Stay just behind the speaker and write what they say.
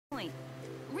point.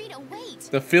 Rita, wait.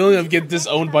 The feeling of getting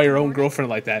disowned by your own girlfriend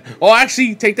like that. Oh,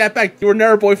 actually, take that back. You were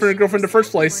never boyfriend or girlfriend in the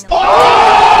first place.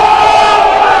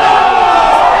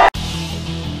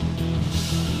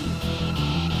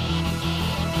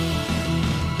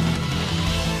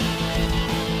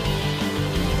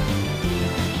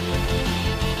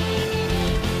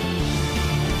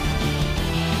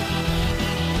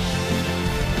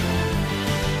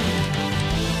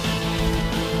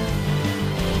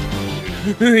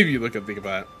 If you look and think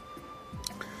about it.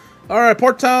 Alright,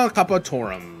 Portal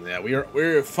Capitorum. Yeah,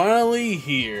 we're finally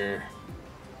here.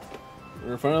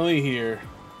 We're finally here.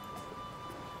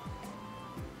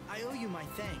 I owe you my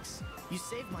thanks. You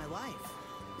saved my life.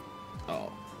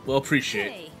 Oh, well,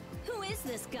 appreciate. Hey, who is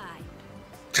this guy?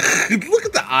 Look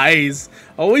at the eyes.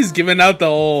 Always giving out the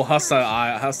old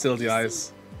hostility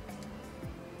eyes.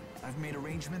 I've made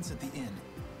arrangements at the inn.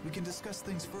 We can discuss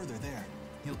things further there.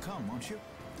 You'll come, won't you?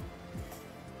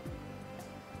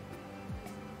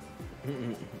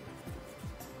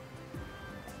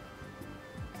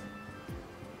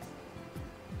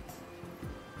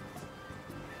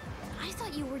 I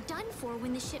thought you were done for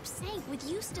when the ship sank with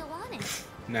you still on it.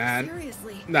 Nah,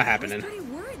 Seriously, not happening. I was pretty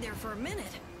worried there for a minute.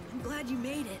 I'm glad you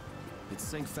made it. It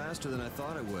sank faster than I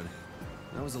thought it would.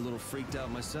 I was a little freaked out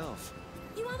myself.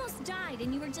 You almost died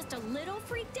and you were just a little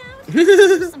freaked out?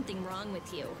 There's something wrong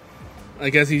with you. I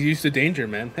guess he's used to danger,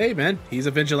 man. Hey, man, he's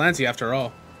a vigilante after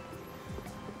all.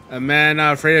 A man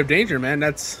not afraid of danger, man.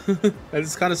 That's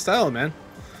his kind of style, man.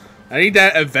 I think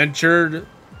that adventure,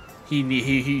 he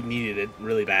needed it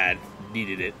really bad.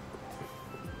 Needed it.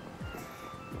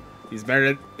 It's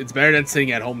better than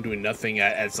sitting at home doing nothing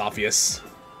at Zophius.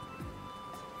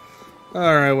 All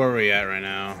right, where are we at right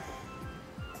now?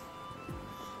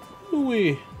 Who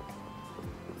we?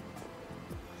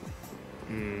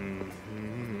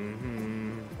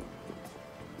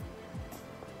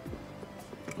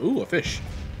 Ooh, a fish.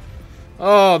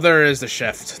 Oh, there is the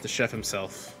chef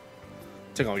himself.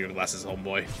 Take all your glasses,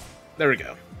 homeboy. There we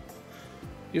go.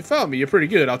 You found me, you're pretty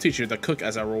good. I'll teach you to cook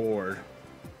as a reward.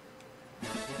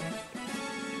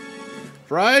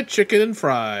 Fried chicken and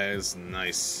fries.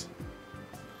 Nice.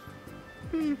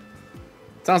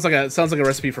 Sounds like a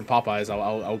recipe from Popeyes.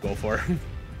 I'll go for.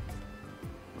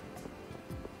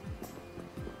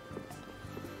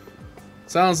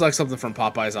 Sounds like something from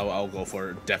Popeyes. I'll go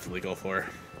for. Definitely go for.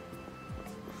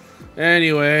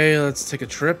 Anyway, let's take a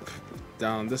trip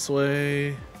down this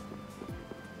way.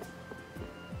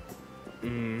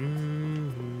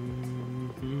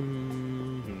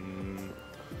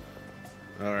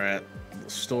 All right,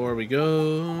 store we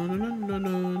go.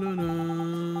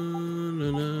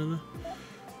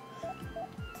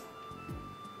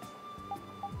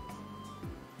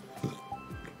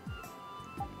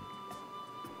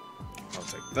 I'll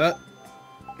take that.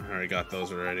 I already got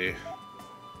those already.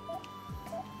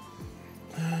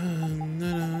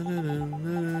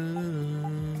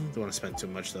 Don't want to spend too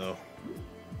much though.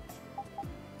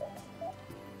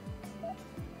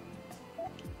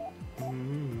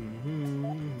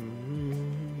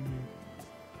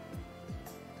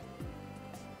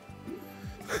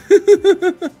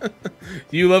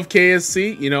 Do you love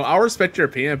KFC? You know, I'll respect your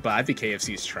opinion, but I think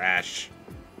KFC is trash.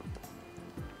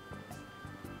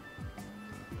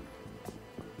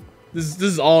 This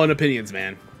is all in opinions,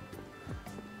 man.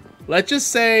 Let's just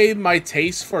say my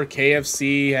taste for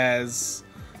KFC has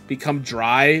become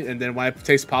dry, and then when I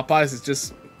taste Popeyes,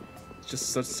 it's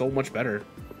just so much better.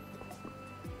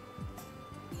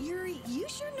 Yuri, you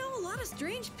sure know a lot of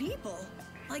strange people.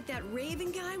 Like that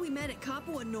Raven guy we met at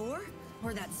Capua Nor,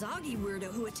 or that Zoggy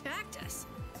weirdo who attacked us.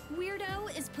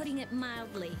 Weirdo is putting it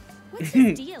mildly. What's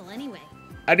his deal anyway?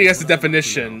 I think that's the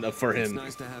definition for him. It's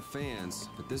nice to have fans,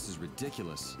 but this is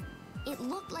ridiculous. It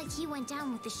looked like he went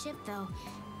down with the ship, though.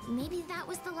 Maybe that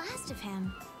was the last of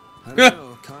him. I don't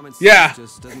know. Common sense Yeah.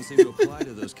 just doesn't seem to apply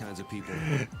to those kinds of people.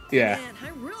 Yeah. Man, I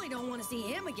really don't want to see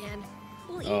him again.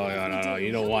 Well, Oh, no,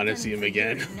 you don't want to see him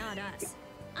again. Not us.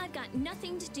 I've got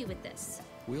nothing to do with this.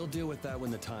 We'll deal with that when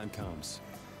the time comes.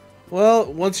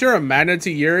 Well, once you're a magnet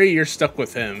to Yuri, you're stuck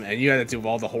with him, and you have to do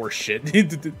all the horse shit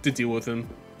to deal with him.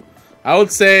 I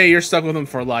would say you're stuck with him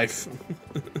for life.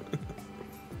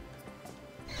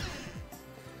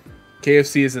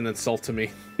 KFC is an insult to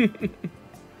me.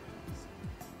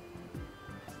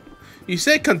 You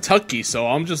said Kentucky, so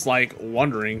I'm just like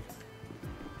wondering.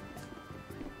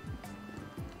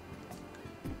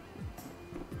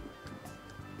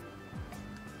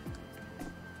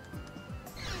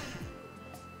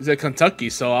 You said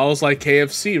Kentucky, so I was like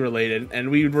KFC related,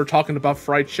 and we were talking about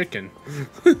fried chicken.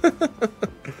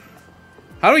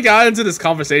 How we got into this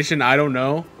conversation, I don't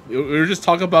know. We were just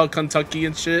talking about Kentucky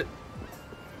and shit.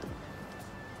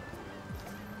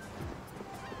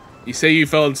 You say you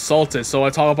felt insulted, so I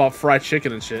talk about fried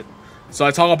chicken and shit. So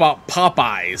I talk about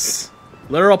Popeyes.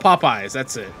 Literal Popeyes,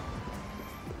 that's it.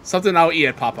 Something I'll eat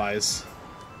at Popeyes.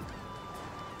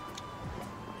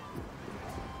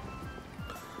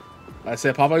 I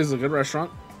said Popeyes is a good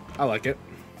restaurant. I like it.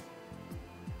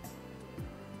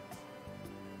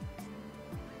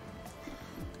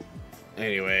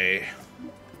 Anyway,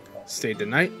 stayed the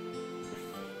night.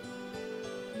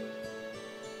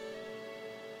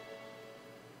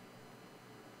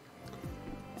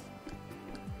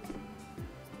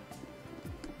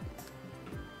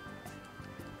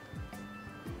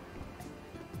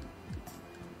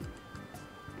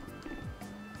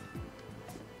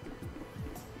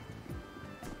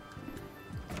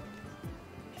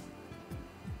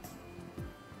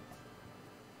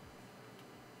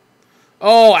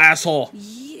 Oh, asshole.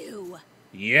 You.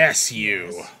 Yes,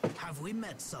 you. Yes. Have we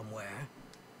met somewhere?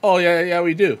 Oh, yeah,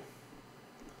 we do.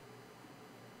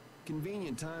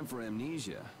 Convenient time for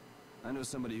amnesia. I know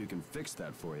somebody who can fix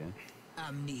that for you.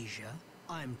 Amnesia?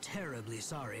 I'm terribly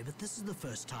sorry, but this is the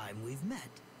first time we've met.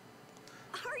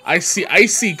 I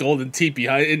see golden teeth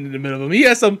behind in the middle of him. He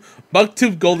has some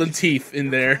buck-tooth golden teeth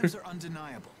in there. Crimes are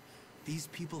undeniable. These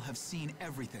people have seen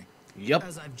everything. Yep.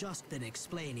 As I've just been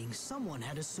explaining, someone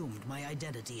had assumed my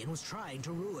identity and was trying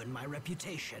to ruin my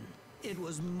reputation. It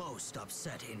was most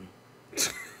upsetting.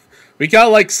 We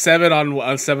got like 7 on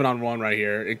 1 right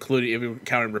here, including if we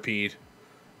count and repeat.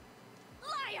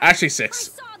 Liar! Actually 6.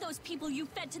 I saw those people you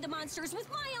fed to the monsters with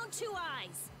my own 2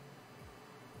 eyes.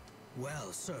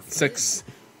 Well, Sir 6.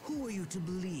 Flynn, who are you to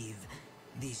believe?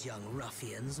 These young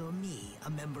ruffians or me, a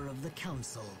member of the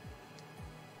council?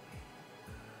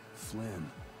 Flynn.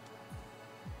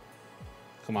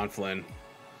 Come on, Flynn.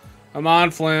 Come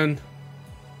on, Flynn.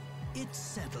 It's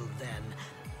settled then.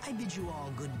 I bid you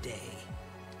all good day.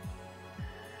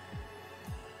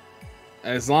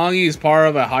 As long as he's part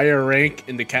of a higher rank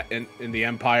in the in the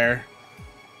Empire,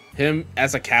 him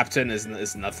as a captain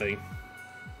is nothing.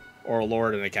 Or a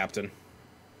lord and a captain.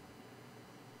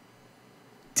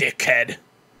 Dickhead.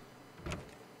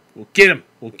 We'll get him.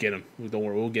 We'll get him. Don't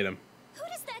worry, we'll get him. Who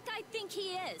does that guy think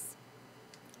he is?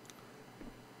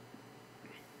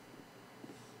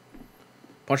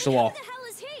 Punch the wall. Who the hell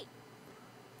is he?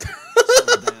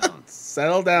 Settle down.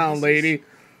 Settle down, lady.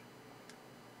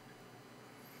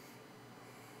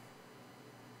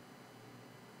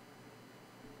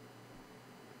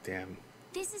 Damn.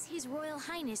 This is His Royal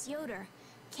Highness Yoder,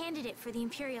 candidate for the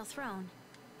Imperial throne.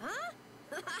 Huh?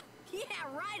 Yeah,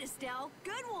 right, Estelle.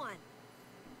 Good one.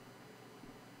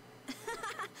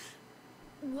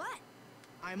 What?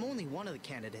 I'm only one of the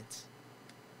candidates.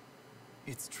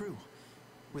 It's true.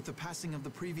 With the passing of the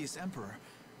previous emperor,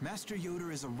 Master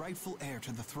Yoder is a rightful heir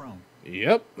to the throne.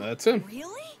 Yep, that's him.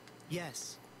 Really?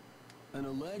 Yes. An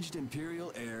alleged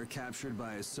imperial heir captured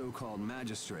by a so-called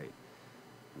magistrate.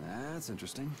 That's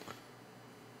interesting.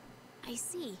 I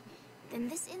see. Then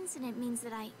this incident means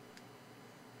that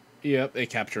Yep, they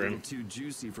capture A him. little too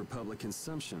juicy for public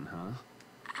consumption, huh?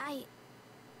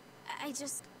 I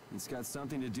just... It's got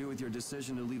something to do with your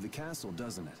decision to leave the castle,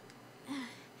 doesn't it?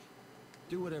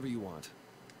 Do whatever you want.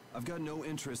 I've got no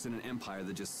interest in an empire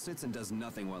that just sits and does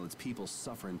nothing while its people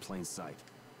suffer in plain sight.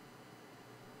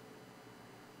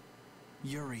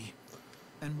 Yuri,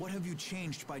 and what have you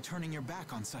changed by turning your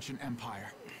back on such an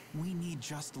empire? We need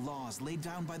just laws laid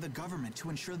down by the government to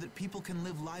ensure that people can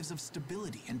live lives of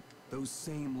stability and... Those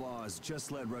same laws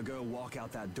just let Rago walk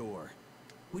out that door.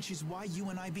 Which is why you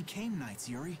and I became knights,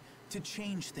 Yuri. To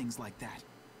change things like that.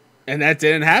 And that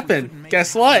didn't We happen. couldn't make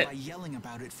Guess it happen what? by yelling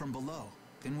about it from below.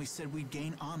 Then we said we'd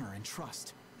gain honor and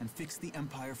trust, and fix the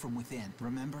empire from within,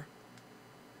 remember?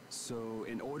 So,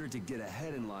 in order to get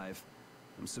ahead in life,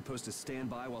 I'm supposed to stand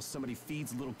by while somebody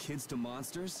feeds little kids to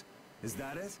monsters? Is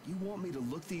that it? You want me to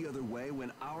look the other way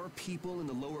when our people in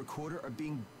the lower quarter are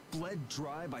being bled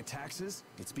dry by taxes?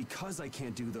 It's because I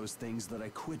can't do those things that I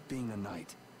quit being a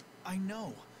knight. I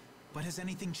know, but has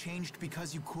anything changed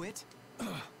because you quit?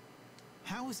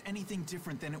 How is anything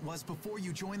different than it was before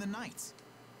you joined the Knights?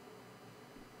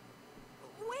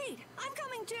 Wait, I'm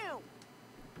coming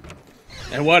too.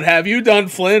 And what have you done,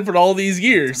 Flynn, for all these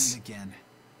years? Done it again.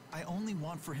 I only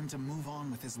want for him to move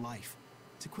on with his life.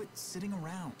 To quit sitting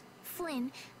around.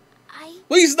 Flynn,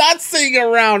 Well, he's not sitting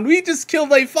around. We just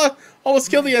killed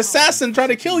almost killed the assassin trying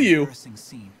to kill you. Embarrassing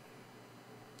scene.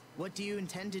 What do you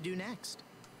intend to do next?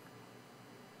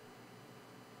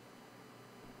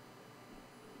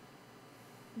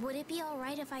 would it be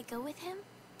alright if I go with him?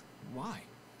 Why?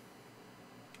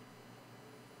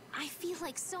 I feel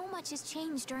like so much has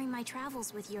changed during my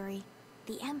travels with Yuri.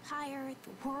 The Empire,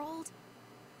 the world.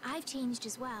 I've changed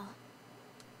as well.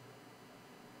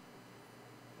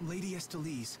 Lady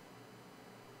Estelise.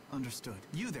 Understood.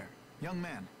 You there, young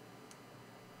man.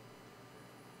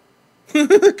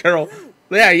 Karol.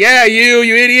 Yeah, you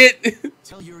idiot.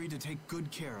 Tell Yuri to take good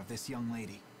care of this young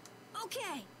lady.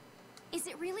 Okay. Is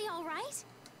it really all right?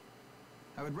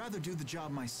 I would rather do the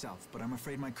job myself, but I'm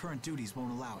afraid my current duties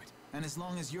won't allow it. And as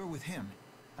long as you're with him,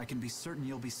 I can be certain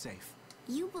you'll be safe.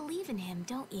 You believe in him,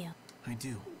 don't you? I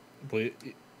do. Wait.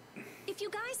 If you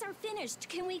guys are finished,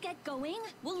 can we get going?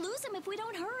 We'll lose him if we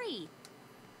don't hurry.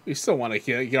 We still want to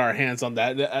get our hands on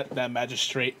that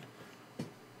magistrate.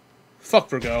 Fuck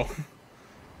Virgo.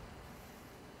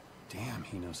 Damn,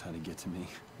 he knows how to get to me.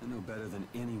 I know better than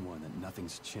anyone that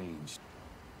nothing's changed.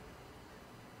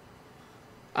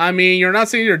 I mean, you're not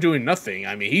saying you're doing nothing.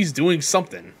 I mean, he's doing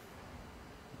something.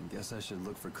 I guess I should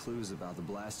look for clues about the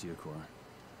Blastia Core.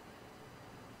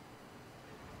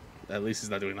 At least he's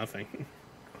not doing nothing.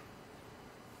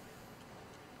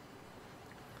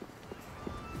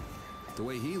 The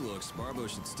way he looks, Barbo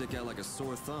should stick out like a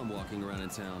sore thumb walking around in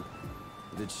town.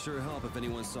 It'd sure help if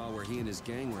anyone saw where he and his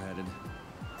gang were headed.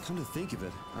 Come to think of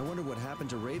it, I wonder what happened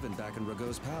to Raven back in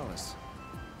Rago's palace.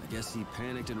 I guess he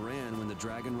panicked and ran when the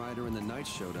Dragon Rider and the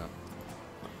Knights showed up.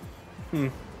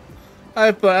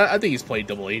 I think he's played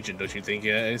double agent, don't you think?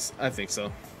 Yeah, I think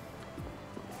so.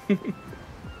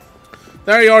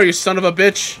 There you are, you son of a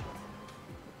bitch.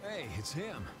 Hey, it's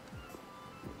him.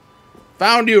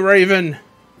 Found you, Raven.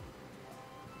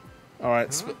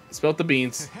 Alright, spilt the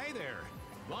beans. Hey there.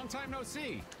 Long time no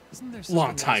see. Isn't there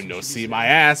Long time no see, my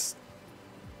ass.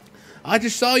 I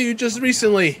just saw you just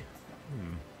recently.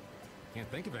 Can't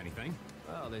think of anything.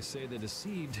 Well, they say the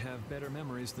deceived have better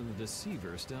memories than the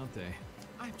deceivers, don't they?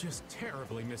 I'm just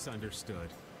terribly misunderstood.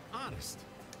 Honest.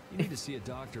 You need to see a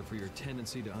doctor for your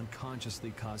tendency to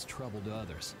unconsciously cause trouble to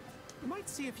others. You might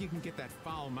see if you can get that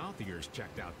foul mouth of yours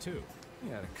checked out, too. You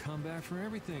got a comeback for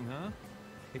everything, huh?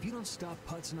 If you don't stop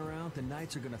putzing around, the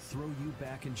Knights are gonna throw you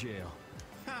back in jail.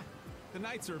 Ha! The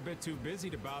Knights are a bit too busy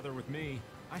to bother with me.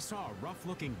 I saw a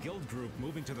rough-looking guild group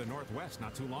moving to the northwest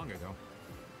not too long ago.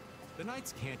 The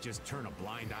Knights can't just turn a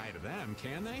blind eye to them,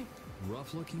 can they?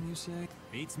 Rough-looking, you say?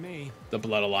 Beats me. The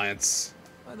Blood Alliance.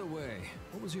 By the way,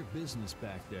 what was your business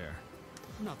back there?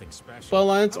 Nothing special. Blood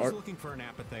Alliance I was or looking for an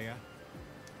apatheia.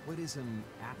 What is an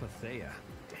apatheia?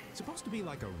 It's supposed to be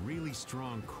like a really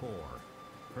strong core.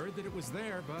 Heard that it was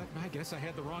there, but I guess I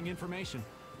had the wrong information.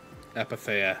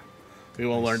 Apatheia. We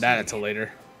won't learn that until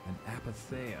later. An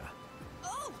apatheia.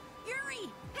 Oh, Yuri!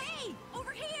 Hey,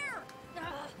 over here!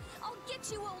 I'll get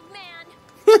you, old man.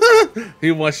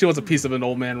 She wants a piece of an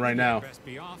old man right now. Best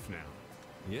be off now.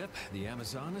 Yep, the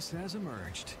Amazonas has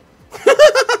emerged.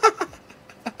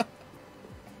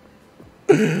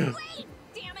 Wait!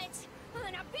 Damn it! I'm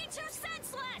gonna beat you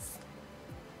senseless!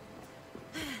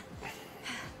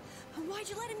 Why'd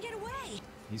you let him get away?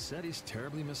 He said he's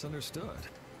terribly misunderstood.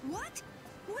 What?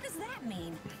 What does that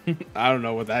mean? I don't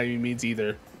know what that even means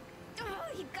either. Oh,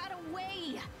 he got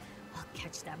away! I'll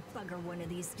catch that bugger one of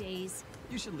these days.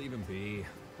 You should leave him be.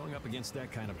 Going up against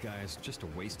that kind of guy is just a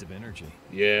waste of energy.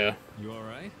 Yeah. You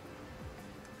alright?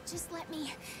 Just let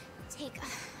me take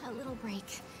a little break.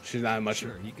 She's not much.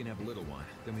 Sure, you can have a little one.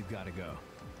 Then we've got to go.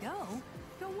 Go?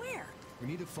 Go where? We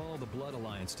need to follow the Blood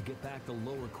Alliance to get back the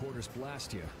lower quarters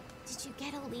Blastia. Did you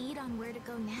get a lead on where to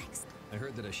go next? I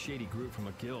heard that a shady group from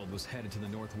a guild was headed to the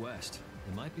northwest.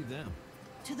 It might be them.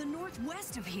 To the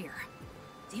northwest of here.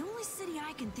 The only city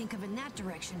I can think of in that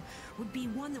direction would be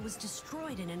one that was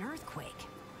destroyed in an earthquake.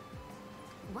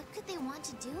 What could they want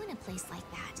to do in a place like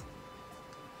that?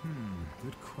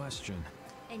 Good question.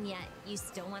 And yet, you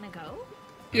still want to go?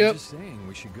 Yep. I'm just saying,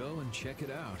 we should go and check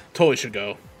it out. Totally should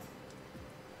go.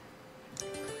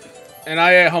 And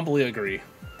I humbly agree.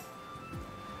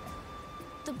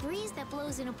 The breeze that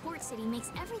blows in a port city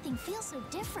makes everything feel so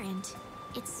different.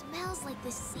 It smells like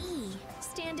the sea.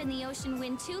 Stand in the ocean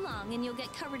wind too long and you'll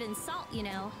get covered in salt, you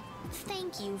know.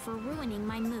 Thank you for ruining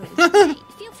my mood. Hey,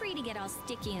 feel free to get all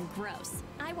sticky and gross.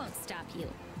 I won't stop you.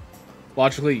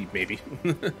 Logically, maybe.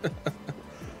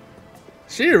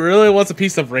 She really wants a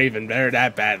piece of Raven there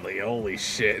that badly. Holy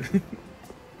shit.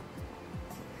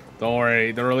 Don't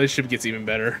worry, the relationship gets even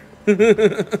better.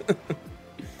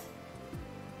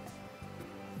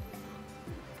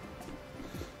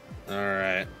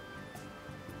 Alright.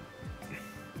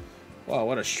 Wow,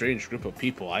 what a strange group of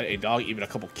people. A dog, even a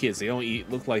couple kids. They don't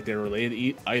look like they're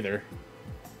related either.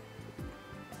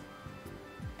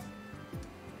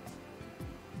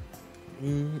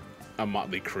 A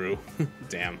motley crew.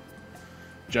 Damn.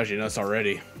 Judging us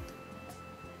already.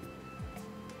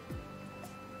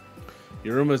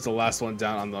 Your room is the last one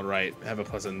down on the right. Have a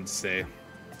pleasant stay.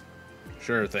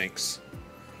 Sure, thanks.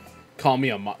 Call me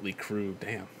a motley crew.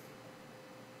 Damn.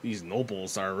 These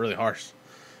nobles are really harsh.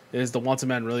 Is the wanted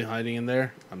man really hiding in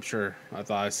there? I'm sure. I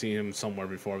thought I'd seen him somewhere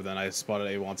before, but then I spotted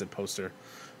a wanted poster.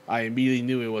 I immediately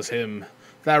knew it was him.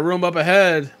 That room up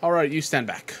ahead. Alright, you stand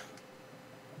back.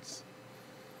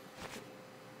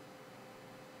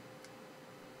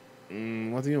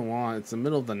 What do you want? It's the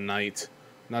middle of the night.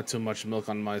 Not too much milk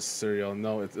on my cereal.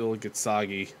 No, it'll get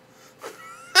soggy.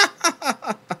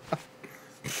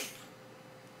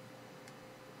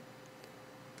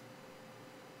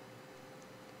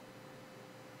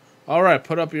 Alright,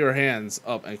 put up your hands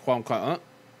up and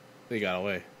they got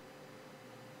away.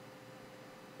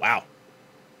 Wow.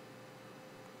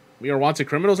 We are wanted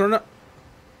criminals or not?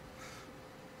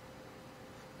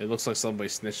 It looks like somebody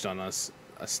snitched on us.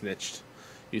 Snitched.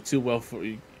 You're too well for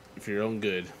your own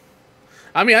good.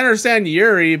 I mean, I understand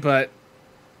Yuri, but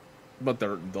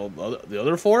the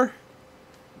other four?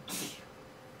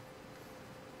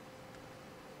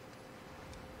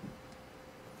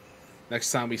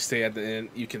 Next time we stay at the inn,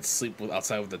 you can sleep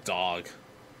outside with the dog.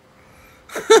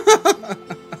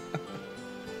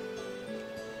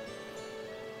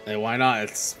 Hey, why not?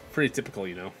 It's pretty typical,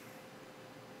 you know.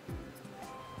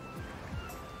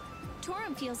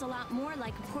 Torum feels a lot more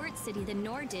like a port city than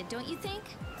Nor did, don't you think?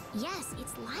 Yes,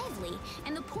 it's lively,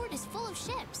 and the port is full of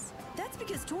ships. That's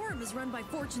because Torum is run by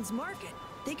Fortune's Market.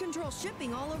 They control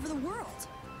shipping all over the world.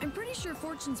 I'm pretty sure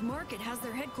Fortune's Market has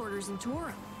their headquarters in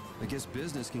Torum. I guess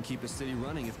business can keep a city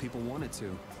running if people wanted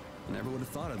to. I never would have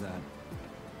thought of that.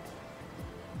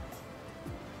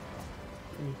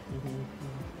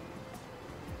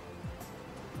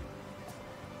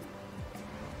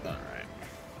 Alright.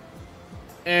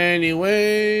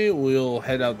 Anyway, we'll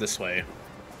head out this way.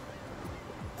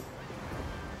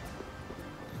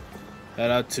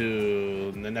 Head out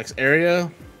to the next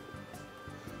area.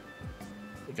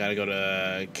 We gotta go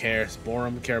to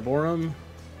Karaborum.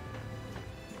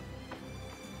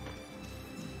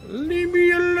 Leave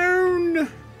me alone!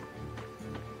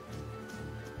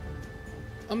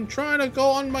 I'm trying to go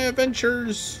on my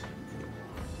adventures.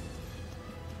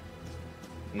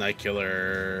 Night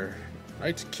Killer.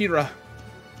 Night Kira.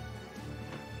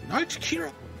 Night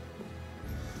Kira.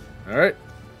 Alright.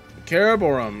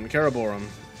 Karaborum.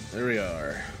 There we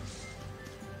are.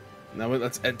 Now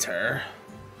let's enter.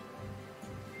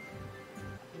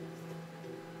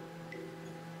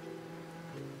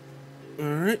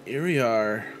 Alright, here we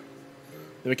are.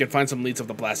 Then we can find some leads of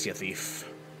the Blastia Thief.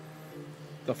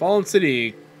 The Fallen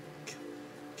City.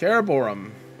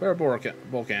 Karaborum.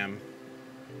 Volcam.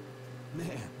 Man,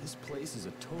 this place is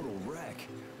a total wreck.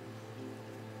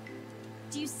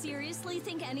 Do you seriously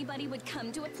think anybody would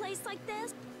come to a place like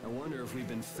this? I wonder if we've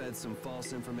been fed some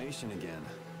false information again.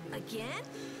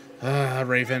 Again?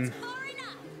 Raven. That's far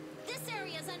enough. This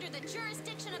area's under the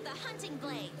jurisdiction of the Hunting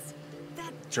Blades.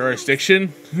 That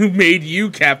Jurisdiction? Who made you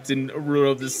captain ruler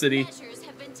of the city? Measures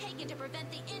have been taken to prevent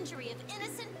the injury of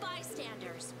innocent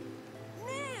bystanders.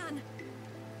 man!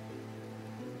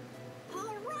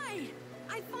 All right,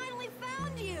 I finally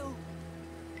found you.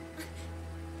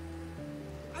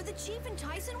 Are the Chief and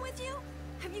Tyson with you?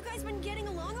 Have you guys been getting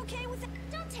along okay with it?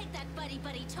 Don't take that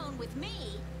buddy-buddy tone with me.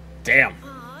 Damn.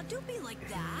 Aw, don't be like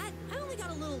that. I only got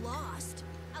a little lost.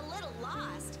 A little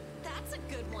lost. That's a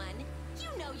good one. You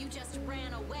know you just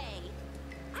ran away.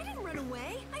 I didn't run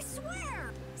away, I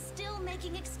swear! Still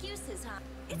making excuses, huh?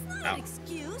 It's not an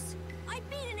excuse. I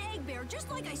beat an egg bear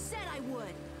just like I said I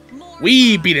would. More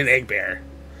We lies. beat an egg bear.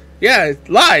 Yeah,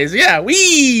 lies. Yeah,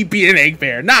 we beat an egg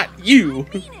bear, not you.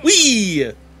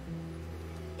 We.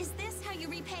 Is this how you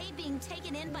repay being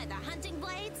taken in by the Hunting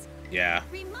Blades? Yeah.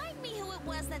 Remind me who it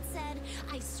was that said,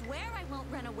 I swear I won't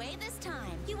run away this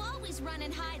time. You always run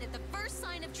and hide at the first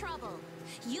sign of trouble.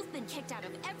 You've been kicked out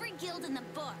of every guild in the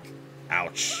book.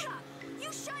 Ouch. Shut up!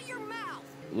 You shut your mouth!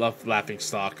 Love laughing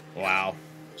stock. Wow.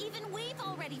 Even we've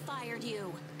already fired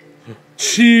you.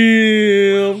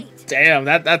 Chill. Right. Damn,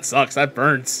 that sucks. That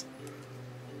burns.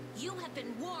 You have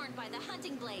been warned by the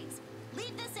Hunting Blades.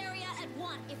 Leave this area at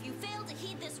once. If you fail to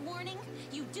heed this warning,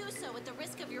 you do so at the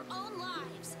risk of your own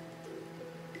lives.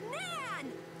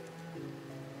 Man!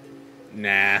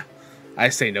 Nah. I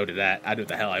say no to that. I do what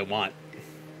the hell I want.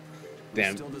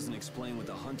 Damn. Still doesn't explain what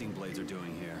the Hunting Blades are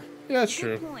doing here. Yeah, that's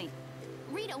Good true. point.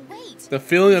 Rita, wait. The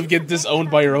feeling of getting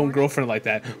disowned by your own girlfriend like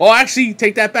that. Oh, actually,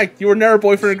 take that back. You were never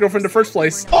boyfriend and girlfriend in the first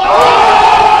place.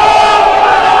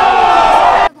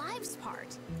 Lives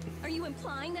part. Are you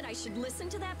implying that I should listen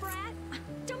to that brat?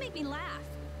 Don't make me laugh.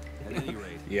 At any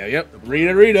rate, Yeah, yep. the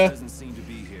Rita. doesn't seem to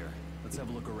be here. Let's have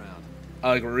a look around. I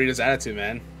like Rita's attitude,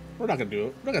 man. We're not gonna do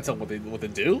it. We're not gonna tell them what to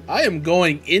do. I am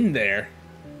going in there.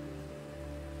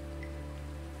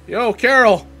 Yo,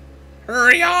 Karol.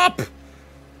 Hurry up!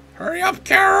 Hurry up,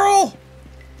 Karol!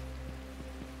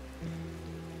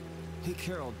 Hey,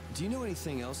 Karol, do you know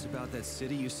anything else about that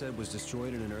city you said was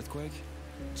destroyed in an earthquake?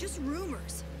 Just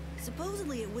rumors.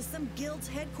 Supposedly it was some guild's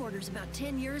headquarters about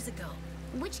 10 years ago.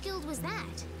 Which guild was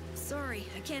that? Sorry,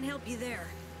 I can't help you there.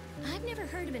 I've never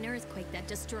heard of an earthquake that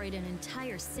destroyed an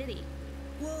entire city.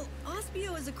 Well,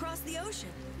 Ospio is across the ocean.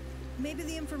 Maybe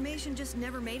the information just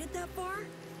never made it that far?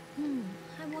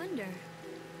 I wonder.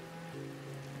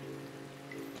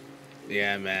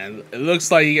 Yeah, man. It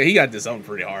looks like he got disowned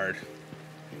pretty hard.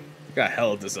 He got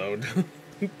hella disowned.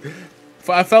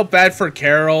 I felt bad for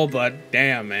Karol, but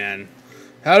damn, man.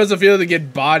 How does it feel to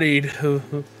get bodied?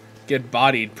 Get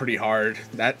bodied pretty hard.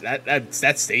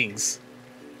 That stings.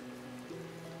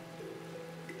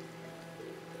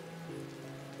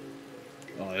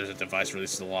 Oh, there's a device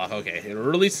releases a lock. Okay, it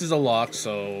releases a lock,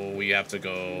 so we have to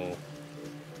go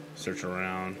search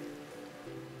around.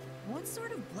 What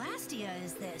sort of Blastia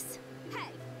is this? Hey,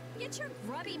 get your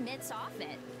grubby mitts off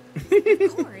it.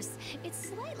 Of course, it's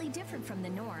slightly different from the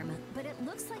norm, but it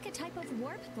looks like a type of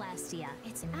warp Blastia.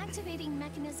 Its activating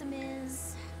mechanism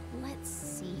is... let's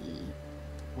see...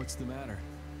 What's the matter?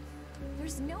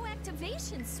 There's no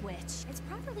activation switch. It's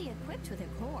properly equipped with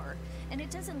a core, and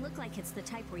it doesn't look like it's the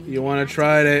type where You want to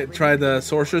try the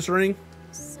sorcerer's ring?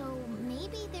 So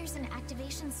maybe there's an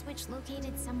activation switch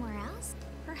located somewhere else?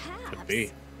 Perhaps. Could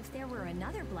be. If there were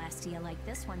another Blastia like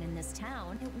this one in this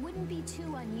town, it wouldn't be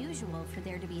too unusual for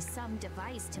there to be some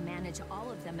device to manage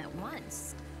all of them at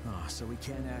once. Oh, so we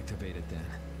can't activate it then.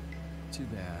 Too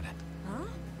bad. Huh?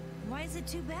 Why is it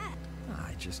too bad?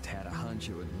 I just had a hunch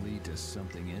it would lead to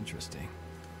something interesting.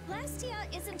 Blastia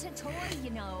isn't a toy, you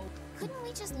know. Couldn't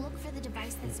we just look for the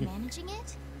device that's managing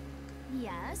it?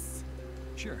 Yes.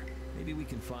 Sure, maybe we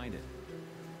can find it.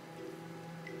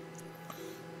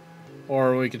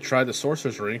 Or we could try the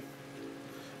sorcerer's ring.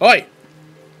 Oi!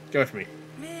 Get away from me.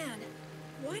 Man,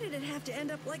 why did it have to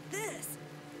end up like this?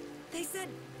 They said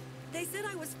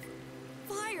I was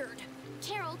fired.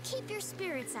 Karol, keep your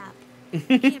spirits up.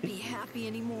 I can't be happy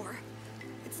anymore.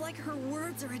 It's like her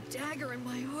words are a dagger in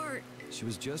my heart. She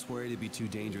was just worried it'd be too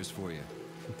dangerous for you.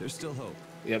 There's still hope.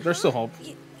 Yeah, there's still hope.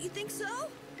 You think so?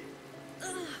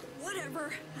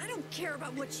 Whatever. I don't care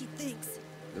about what she thinks.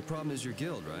 The problem is your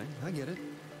guild, right? I get it.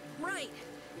 Right.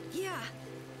 Yeah.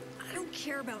 I don't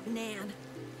care about Nan.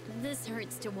 This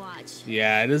hurts to watch.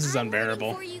 Yeah, this is I'm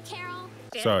unbearable. rooting for you, Karol.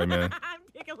 Sorry, man.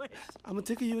 I'm gonna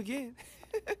tickle you again.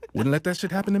 Wouldn't let that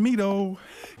shit happen to me, though.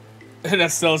 And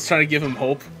Estelle's trying to give him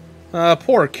hope.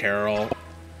 Poor Karol.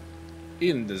 He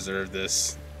didn't deserve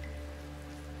this.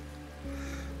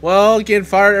 Well, getting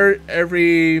fired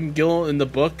every guild in the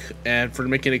book and for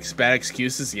making bad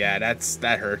excuses, yeah,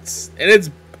 that hurts. And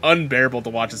it's unbearable to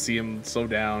watch and see him so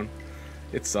down.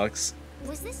 It sucks.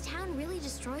 Was this town really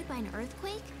destroyed by an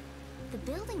earthquake? The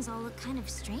buildings all look kind of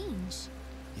strange.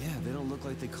 Yeah, they don't look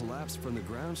like they collapsed from the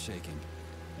ground shaking.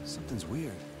 Something's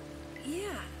weird.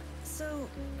 Yeah. So,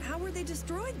 how were they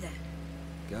destroyed then?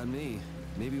 Got me.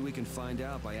 Maybe we can find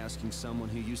out by asking someone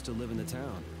who used to live in the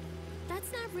town.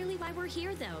 That's not really why we're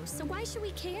here, though, so why should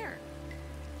we care?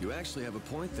 You actually have a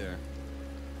point there.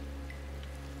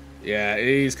 Yeah,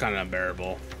 he's kind of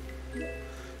unbearable.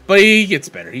 But he gets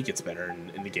better. He gets better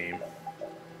in the game.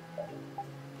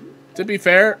 To be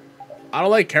fair, I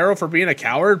don't like Karol for being a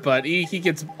coward, but he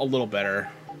gets a little better.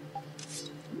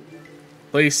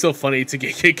 But he's still funny to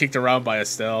get kicked around by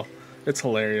Estelle. It's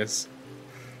hilarious.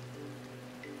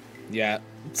 Yeah,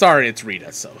 sorry, it's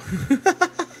Rita, so.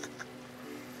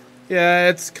 Yeah,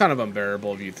 it's kind of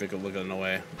unbearable if you think of looking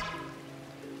away.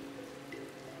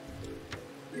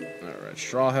 Alright,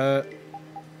 straw hat.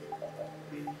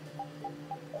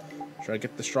 Should I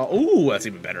get the straw? Ooh, that's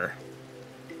even better.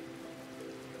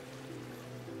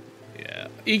 Yeah,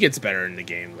 he gets better in the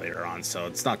game later on, so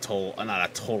it's not a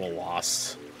total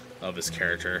loss of his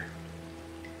character.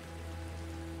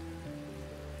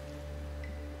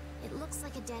 It looks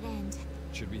like a dead end.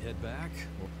 Should we head back?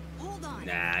 Hold on.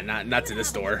 Nah, not to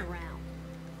this door.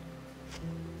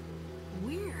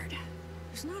 Weird.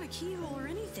 There's not a keyhole or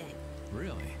anything.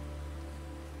 Really?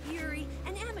 Yuri,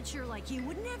 an amateur like you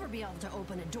would never be able to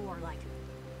open a door like...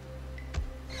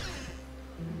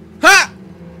 Ha!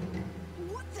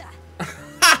 What the?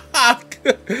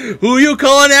 Who you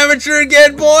calling amateur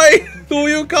again, boy? Who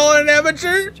you calling an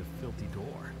amateur? Such a filthy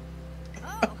door.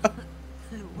 Oh,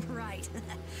 right.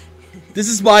 This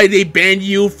is why they ban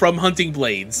you from hunting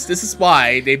blades. This is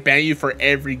why they ban you for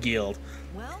every guild.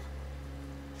 Well,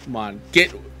 Come on,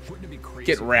 get Wouldn't it be crazy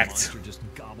Get if a wrecked. monster just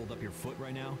gobbled up your foot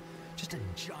right now? Just a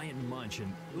giant munch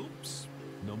and oops,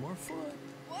 no more foot.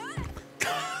 what?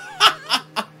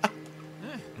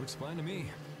 Looks fine to me.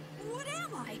 What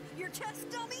am I? Your test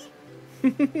dummy?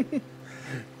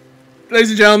 Ladies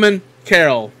and gentlemen,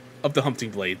 Karol of the Hunting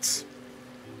Blades.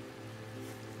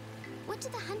 What do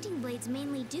the hunting blades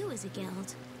mainly do as a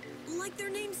guild? Like their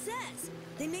name says,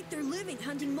 they make their living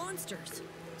hunting monsters.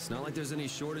 It's not like there's any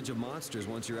shortage of monsters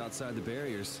once you're outside the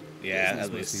barriers. Yeah, Business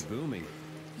at must least. be booming.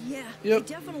 Yeah, Yep.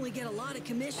 they definitely get a lot of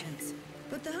commissions.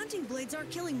 But the hunting blades aren't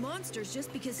killing monsters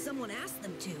just because someone asked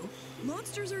them to.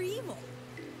 Monsters are evil.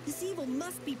 This evil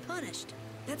must be punished.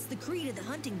 That's the creed of the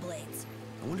hunting blades.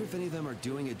 I wonder if any of them are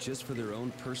doing it just for their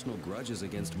own personal grudges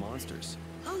against monsters.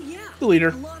 Oh yeah, The leader.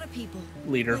 a lot of people.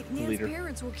 Leader. Like The Nan's leader.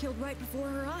 parents were killed right before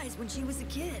her eyes when she was a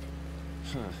kid.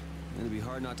 Huh. It'd be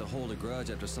hard not to hold a grudge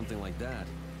after something like that.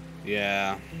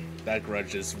 Yeah, that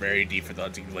grudge is very deep for the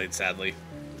Hunting Blade, sadly.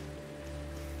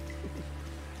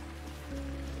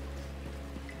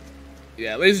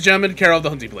 Yeah, ladies and gentlemen, Karol of the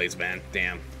Hunting Blades, man.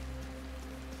 Damn.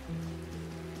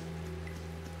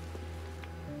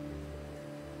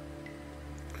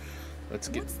 Let's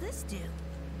get... What's this do?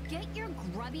 Get your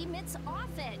grubby mitts off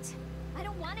it. I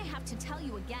don't want to have to tell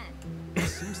you again.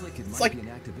 Seems like it might like- be an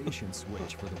activation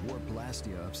switch for the warp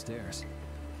blastia upstairs.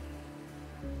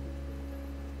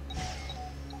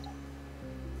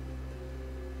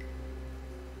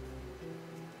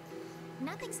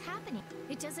 Nothing's happening.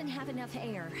 It doesn't have enough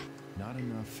air. Not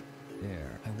enough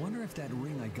air. I wonder if that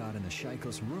ring I got in the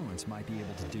Shaikos ruins might be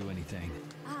able to do anything.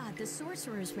 Ah, the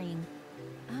sorcerer's ring.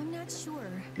 I'm not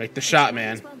sure. Make the shot, Might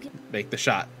man. as well get- Make the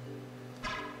shot.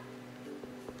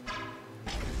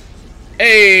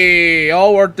 Hey,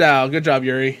 all worked out. Good job,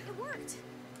 Yuri. It worked.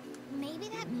 Maybe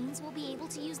that means we'll be able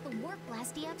to use the warp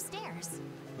blastia upstairs.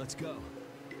 Let's go.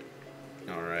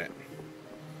 All right.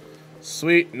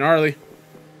 Sweet, gnarly.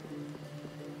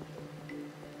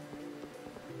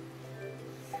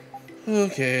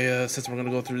 Okay, since we're gonna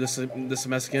go through this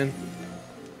mess again.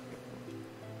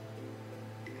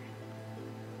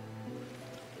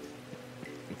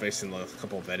 I'm facing a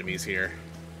couple of enemies here.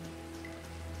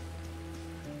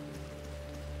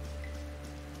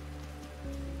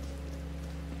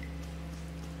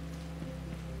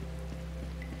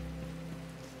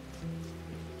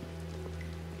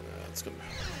 Let's go.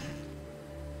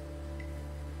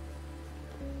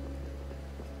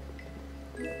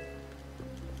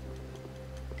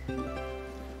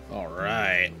 All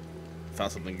right,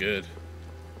 found something good.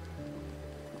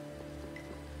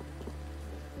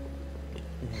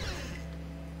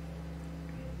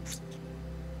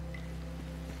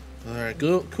 All right,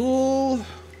 cool.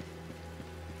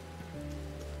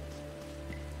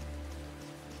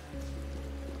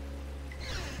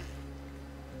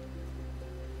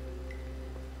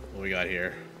 What we got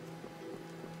here?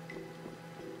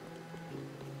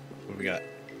 What we got?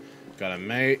 Got a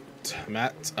mate.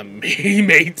 Matt. A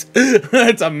mate.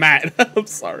 It's a Matt. I'm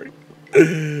sorry.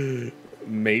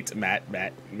 Mate. Matt.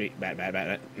 Matt.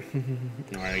 Alright,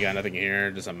 I got nothing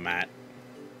here. Just a Matt.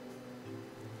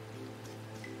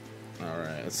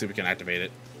 Alright, let's see if we can activate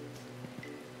it.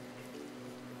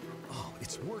 Oh,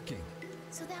 it's working.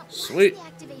 So that was Sweet. the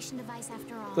activation device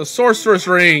after all. The sorceress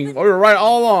ring. We were right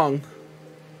all along.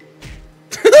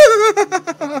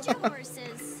 Hold your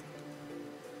horses.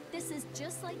 This is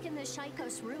just like in the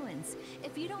Shaikos ruins.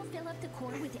 If you don't fill up the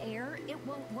core with air, it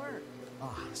won't work.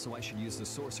 Ah, so I should use the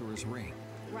sorcerer's ring.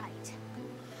 Right.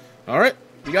 Alright,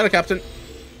 you got it, Captain.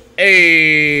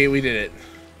 Hey, we did it.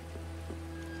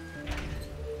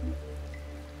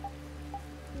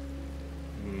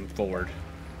 Forward.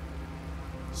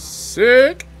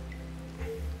 Sick.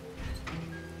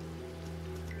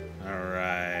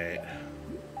 Alright.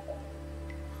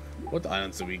 What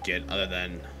items did we get other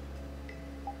than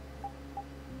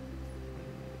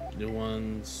new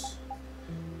ones?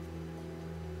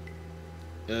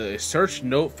 A search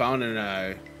note found in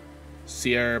a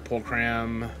Sierra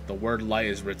program. The word light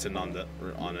is written on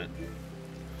it.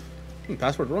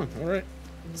 Password wrong. Alright.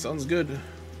 Sounds good.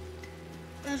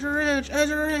 Azure Ridge,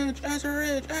 Azure Ridge, Azure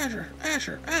Ridge,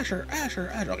 Asher.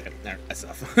 Okay, there, that's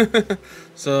enough.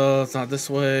 So it's not this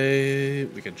way.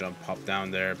 We can hop down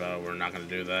there, but we're not gonna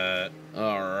do that.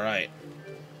 Alright.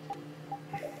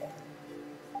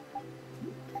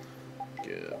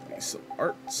 Give me some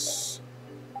arts.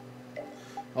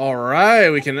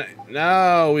 Alright, we can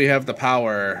now we have the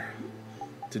power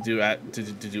to do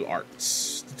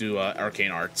arts. To do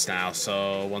arcane arts now.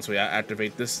 So once we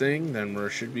activate this thing, then we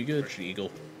should be good.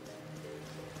 Eagle.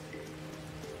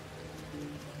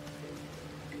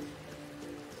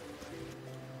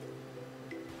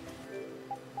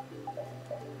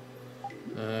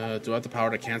 Do I have the power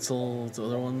to cancel the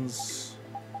other ones?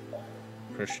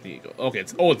 Crush the eagle. Okay,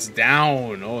 it's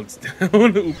down. Oh, it's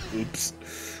down. Oops.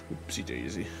 Oopsie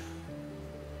daisy.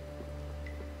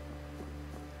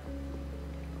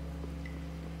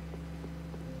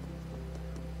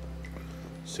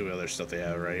 See what other stuff they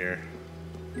have right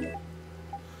here.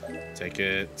 Take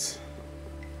it.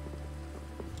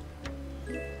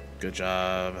 Good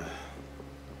job.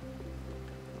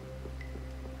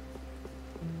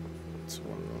 It's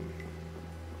one of them.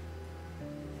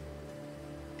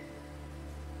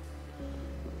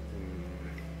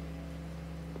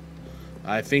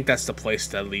 I think that's the place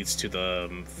that leads to the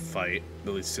fight.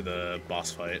 That leads to the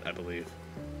boss fight, I believe.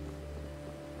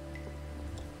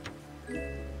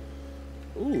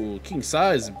 Ooh, king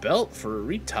size belt for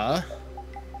Rita.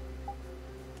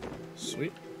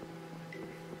 Sweet.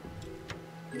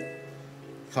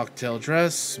 Cocktail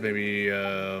dress. Maybe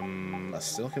a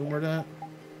still can wear that.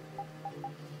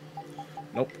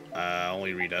 Nope.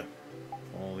 Only Rita.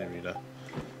 Only Rita.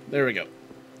 There we go.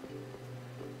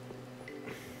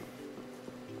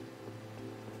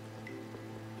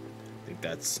 I think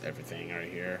that's everything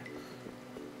right here.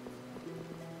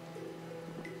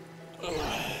 Oh,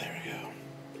 there we go.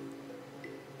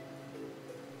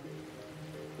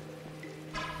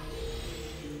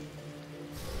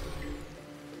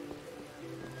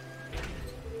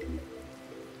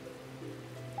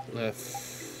 Left.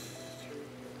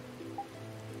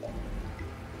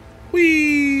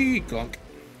 Whee! Gunk.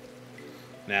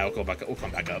 Now we'll go back up. We'll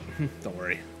come back up. Don't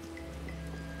worry.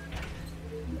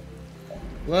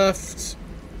 Left.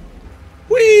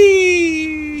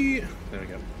 Whee! There we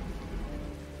go.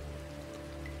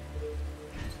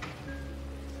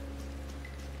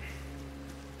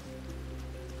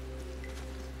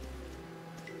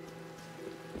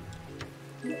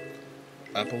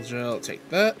 Apple gel, take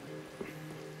that.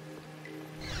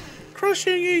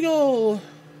 Crushing eagle.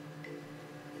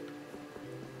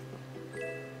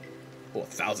 Oh,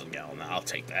 1,000 gallon. I'll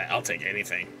take that. I'll take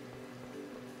anything.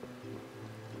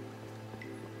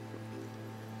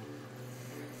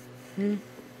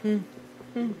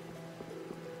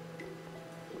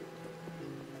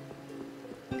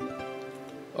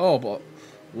 Oh, but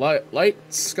light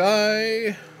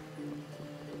sky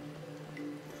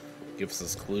gives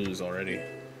us clues already.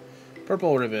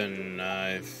 Purple ribbon.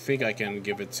 I think I can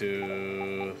give it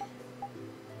to.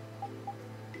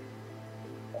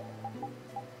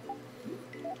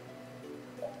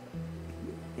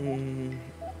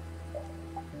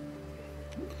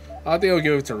 I think I'll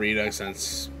give it to Rita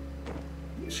since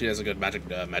she has a good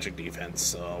magic defense,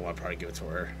 so I'll probably give it to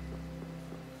her.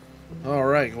 All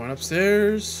right, going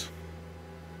upstairs.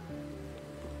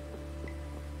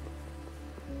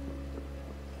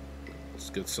 It's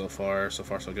good so far. So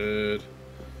far, so good.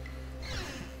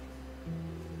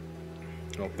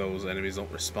 Hope those enemies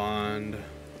don't respond.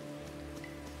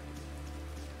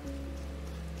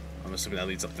 I'm assuming that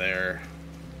leads up there.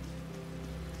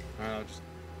 Just...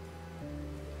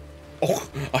 Oh,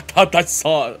 I thought I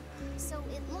saw it. So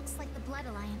it looks like the Blood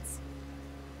Alliance.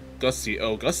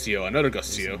 Gustio, another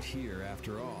Gustio. Isn't here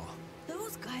after all.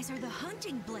 Those guys are the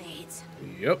hunting blades.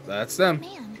 Yep, that's them.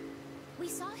 Man, we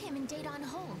saw him in Data on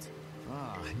Hold.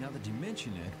 Ah, now that you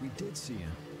mention it, we did see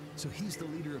him. So he's the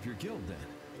leader of your guild then.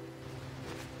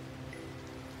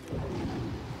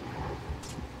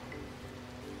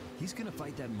 He's gonna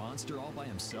fight that monster all by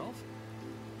himself?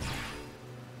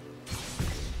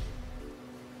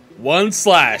 One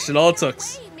slash, and all it took.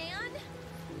 Hey, man!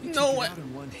 No way. Out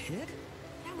in one hit?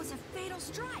 That was a fatal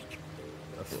strike.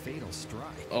 A fatal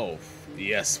strike. Oh,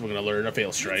 yes, we're gonna learn a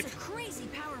fail strike. It's a crazy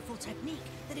powerful technique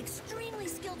that extremely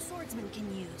skilled swordsmen can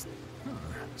use. Huh.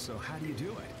 So how do you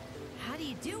do it? How do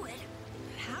you do it?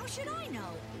 How should I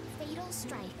know? Fatal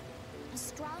Strike. A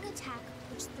strong attack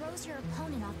which throws your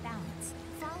opponent off balance,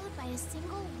 followed by a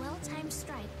single well-timed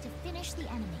strike to finish the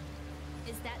enemy.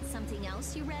 Is that something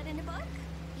else you read in a book?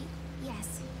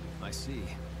 Yes. I see.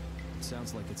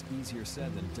 Sounds like it's easier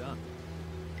said than done.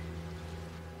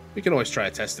 We can always try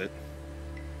to test it.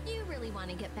 You really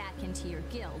want to get back into your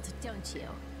guild, don't you?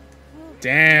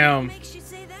 Damn. What makes you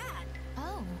say that?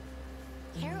 Oh.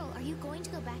 Karol, are you going to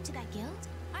go back to that guild?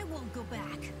 I won't go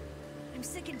back. I'm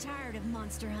sick and tired of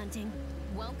monster hunting.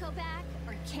 Won't go back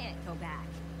or can't go back?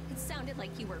 It sounded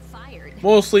like you were fired.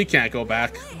 Mostly can't go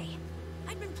back. No way.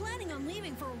 I'd been planning on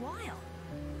leaving for a while.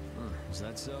 Is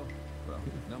that so? Well,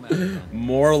 no matter then.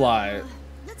 More lies.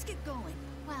 Let's get going.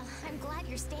 Well, I'm glad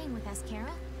you're staying with us,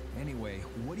 Karol. Anyway,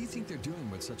 what do you think they're doing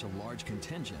with such a large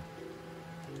contingent?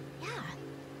 Yeah.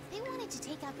 They wanted to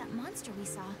take out that monster we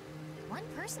saw. One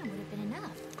person would have been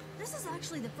enough. This is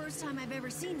actually the first time I've ever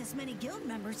seen this many guild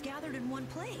members gathered in one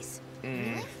place.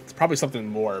 Really? It's probably something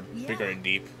more bigger Yeah. and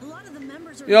deep. A lot of the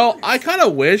members are You know, runners. I kind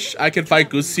of wish I could fight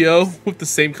Gucio with the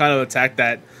same kind of attack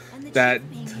that And the that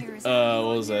chief being here is what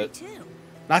was ordinary it? too.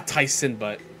 Not Tyson,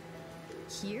 but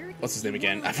Here? what's his name you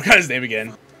again? wanna I forgot his name again.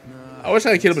 Nah, I wish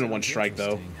I could have been sounds one strike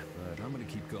though. interesting, But I'm gonna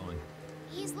keep going.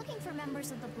 He's looking for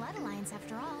members of the Blood Alliance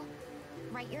after all.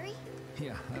 Right, Yuri?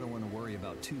 Yeah, I don't want to worry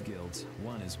about 2 guilds.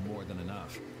 1 is more than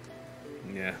enough.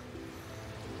 Yeah.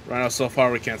 Right now, so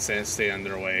far we can't stay on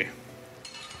their way.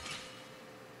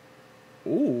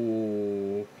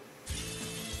 Ooh.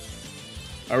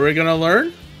 Are we gonna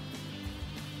learn?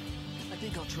 I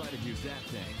think I'll try to do that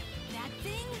thing. That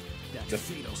thing? That The-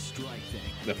 fatal strike thing.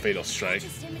 The fatal strike.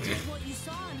 Just imitate what you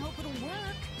saw and hope it'll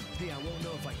work. Yeah, I won't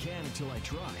know if I can until I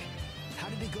try. How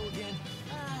did it go again?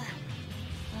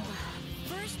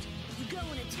 First, you go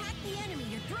and attack the enemy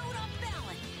to throw it off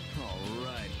balance. All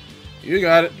right. You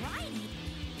got it. Righty.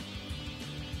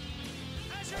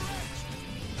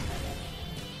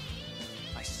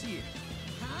 I see it.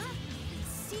 Huh?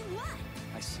 See what?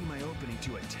 I see my opening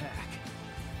to attack.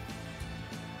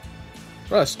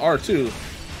 Press R2.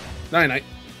 Night.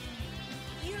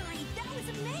 Yuri, that was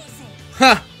amazing.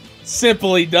 Ha!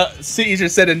 Simply done. Easier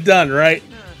said than done, right?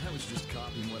 Nah, I was just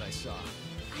copying what I saw.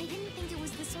 I didn't think it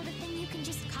was the sort of thing you can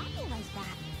just copy like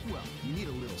that. Well, you need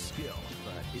a little skill,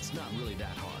 but it's not really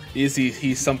that hard.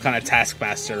 He's some kind of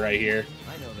taskmaster right here.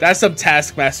 I know that. That's some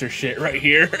taskmaster shit right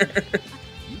here.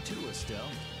 You too, Estelle.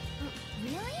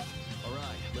 Really? All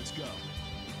right, let's go.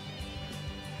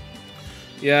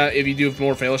 Yeah, if you do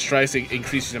more fatal strikes, it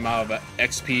increases the amount of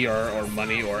XP or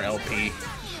money or LP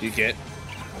you get.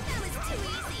 That was too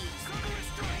easy.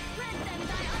 Red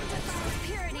Bandai undefiled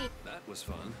purity. That was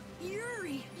fun.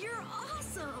 Yuri, you're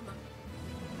awesome.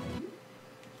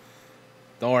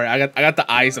 Don't worry, I got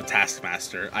the eyes of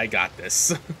Taskmaster. I got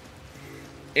this.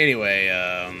 Anyway,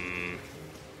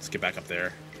 let's get back up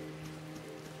there.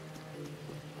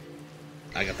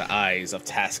 I got the eyes of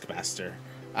Taskmaster.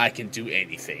 I can do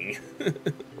anything.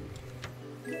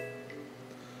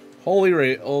 Holy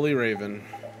Raven.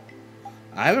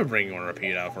 I haven't been one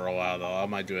repeat out for a while though. I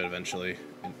might do it eventually.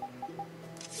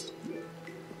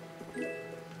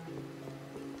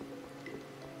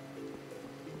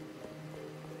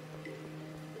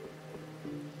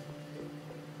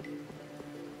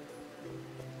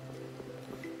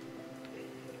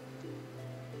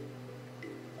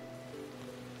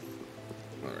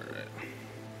 Alright.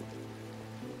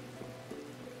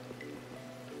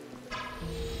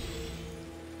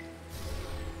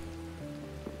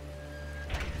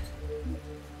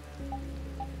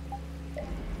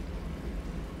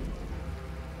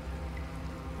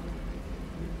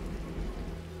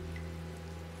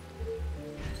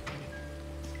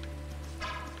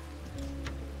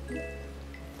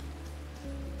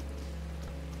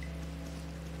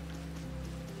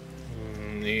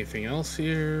 Anything else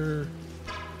here?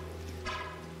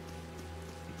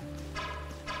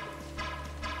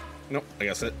 Nope, I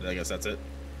guess that's it.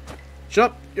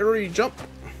 Jump, Yuri, jump.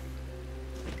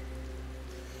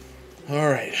 All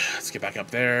right, let's get back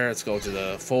up there. Let's go to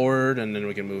the forward, and then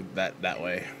we can move that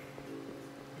way.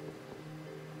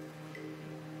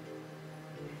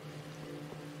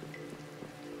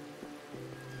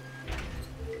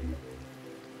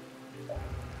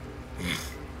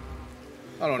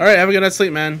 All right, have a good night's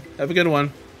sleep, man. Have a good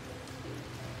one.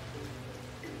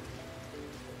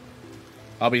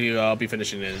 I'll be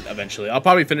finishing it eventually. I'll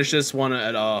probably finish this one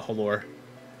at Holor.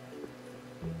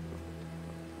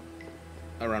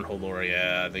 Around Holor,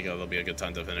 yeah. I think it'll be a good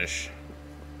time to finish.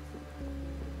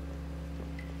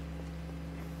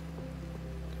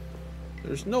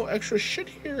 There's no extra shit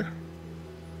here.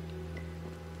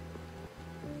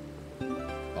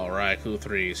 Alright, clue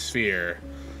 3, sphere.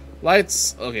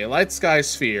 Lights, okay, light sky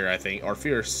sphere, I think. Or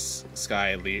fear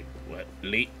sky,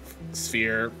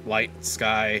 sphere, light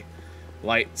sky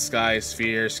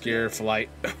sphere, scare flight.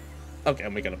 Okay,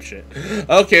 I'm making up shit.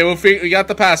 Okay, we got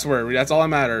the password. That's all that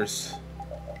matters.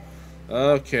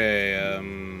 Okay,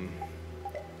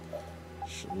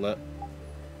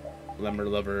 Lemmer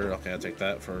Lover. Okay, I'll take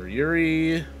that for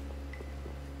Yuri. Yeah,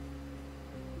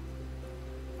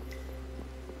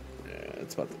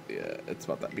 it's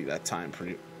about to be that time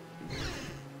pretty.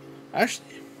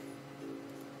 Actually,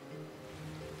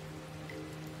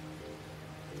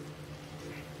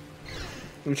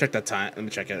 let me check that time. Let me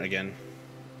check it again.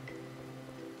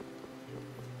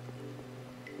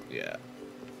 Yeah.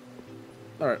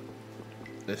 All right.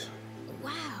 This.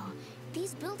 Wow,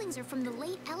 these buildings are from the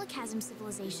late Elachasm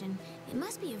civilization. It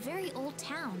must be a very old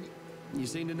town. You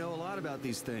seem to know a lot about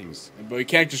these things. But we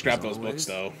can't just grab As those books,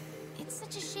 always. though. It's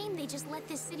such a shame they just let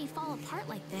this city fall apart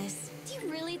like this. Do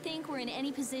you really think we're in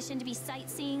any position to be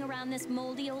sightseeing around this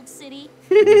moldy old city?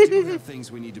 We do have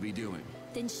things we need to be doing.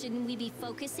 Then shouldn't we be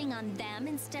focusing on them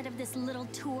instead of this little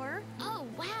tour? Oh,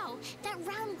 wow. That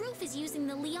round roof is using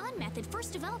the Leon method,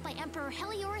 first developed by Emperor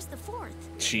Heliodorus IV.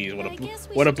 Jeez, I guess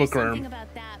we what a should do bookworm. something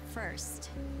about that first.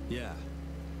 Yeah.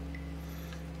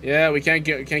 Yeah, we can't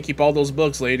keep all those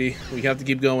books, lady. We have to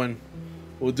keep going.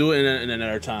 We'll do it in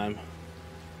another time.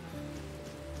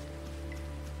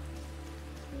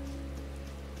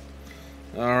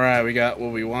 Alright, we got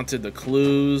what we wanted, the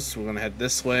clues. We're gonna head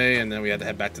this way, and then we had to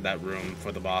head back to that room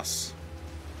for the boss.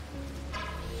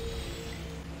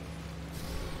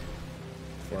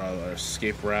 For our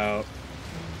escape route.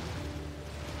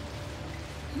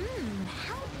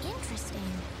 How interesting.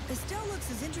 Estelle looks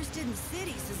as interested in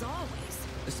cities as always.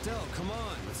 Estelle, come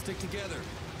on, let's stick together.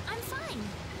 I'm fine.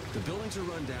 The buildings are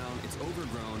run down, it's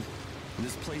overgrown, and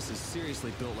this place is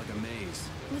seriously built like a maze.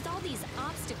 With all these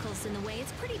obstacles in the way,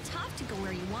 it's pretty tough to go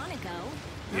where you want to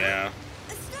go. Yeah,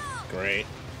 Estelle! great.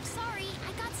 Sorry,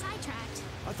 I got sidetracked.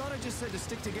 I thought I just said to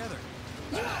stick together.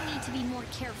 You all need to be more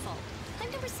careful.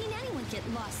 I've never seen anyone get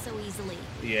lost so easily.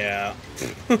 Yeah.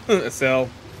 So.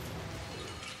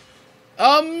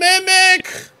 A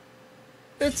mimic!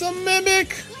 It's a mimic!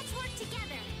 Let's work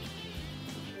together.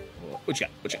 What you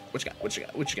got? What you got? What you got? What you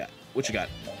got? What you got? What you got?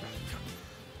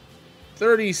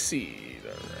 30 seed.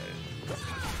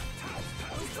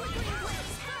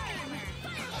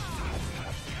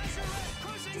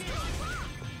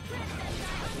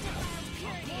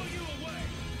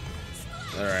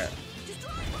 Alright. Alright.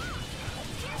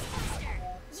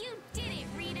 You did it,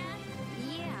 Rita.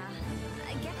 Yeah,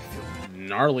 I guess.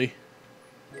 Gnarly.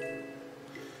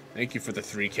 Thank you for the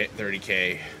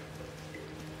 30K.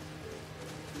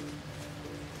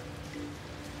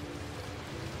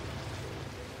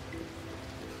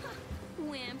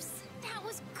 Wimps. That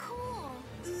was cool.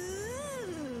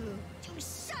 Ooh.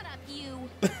 Shut up, you.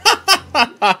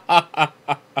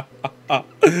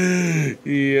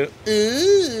 Yeah.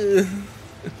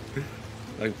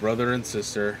 Like brother and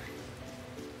sister.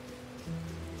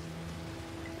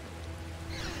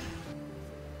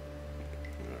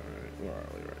 Alright, where are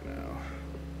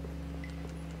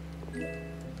we right now?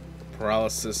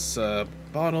 Paralysis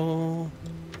bottle.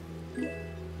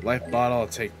 Life bottle, I'll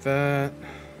take that.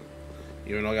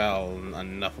 Even though I got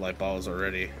enough light bottles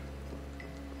already.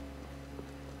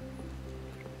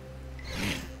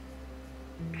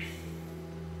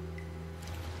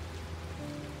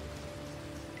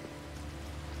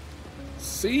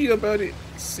 See ya, buddy.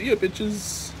 See ya,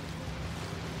 bitches.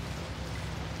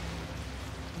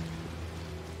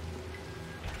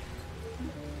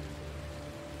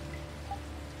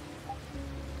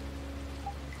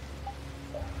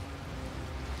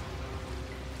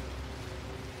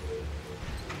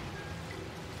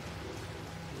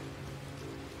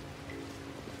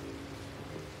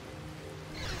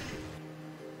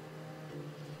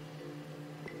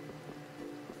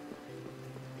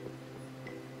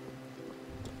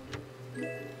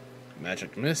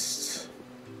 Magic mist.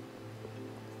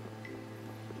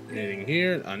 Anything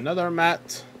here? Another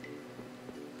mat.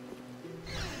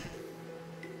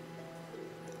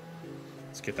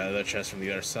 Let's get that other chest from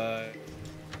the other side.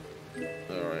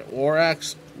 Alright, war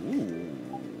axe. Ooh.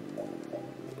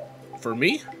 For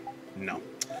me? No.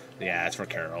 Yeah, it's for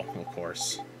Karol, of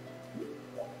course.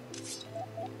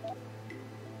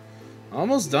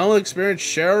 Almost done with experience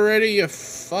share already, you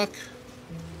fuck.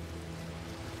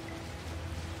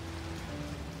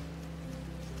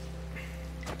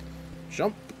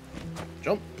 Jump,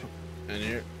 jump,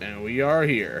 and we are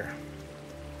here.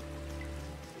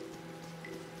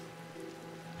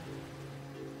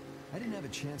 I didn't have a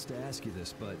chance to ask you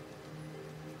this, but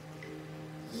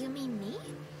You mean me?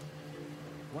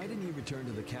 why didn't you return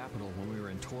to the capital when we were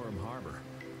in Torum Harbor?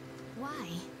 Why?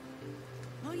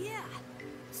 Oh yeah.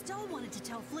 Estelle wanted to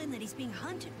tell Flynn that he's being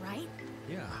hunted, right?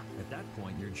 Yeah, at that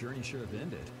point, your journey should have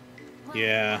ended. Well,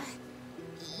 Yeah.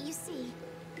 You see,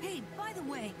 Hey, by the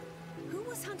way, who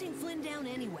was hunting Flynn down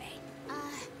anyway?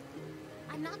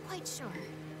 I'm not quite sure.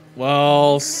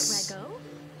 Well, Isn't it Rego?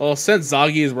 well, since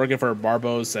Zagi is working for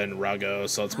Barbos and Rago,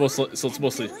 so it's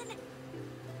mostly.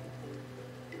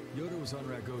 Yoda was on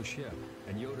Rago's ship,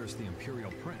 and Yoda's the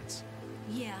Imperial Prince.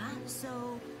 Yeah,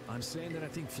 so I'm saying that I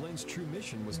think Flynn's true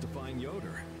mission was to find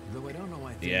Yoda, though I don't know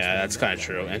why. things Yeah, would that's end up kind of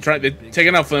that true. way. And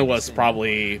taking out Flynn was Same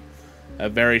probably a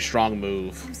very strong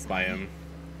move by him.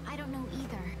 I don't know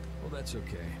either. Well, that's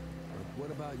okay. But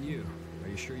what about you? Are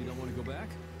you sure you don't want to go back?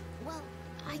 Well,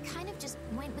 I kind of just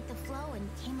went with the flow and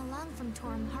came along from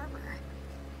Torum Harbor.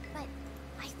 But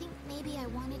I think maybe I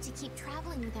wanted to keep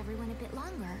traveling with everyone a bit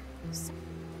longer. So,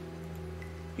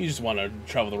 You just want to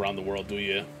travel around the world, do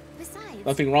you? besides,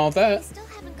 Nothing wrong with we that. still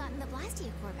haven't gotten the Blastia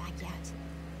core back yet.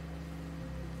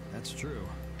 That's true.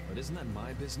 But isn't that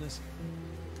my business?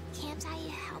 Can't I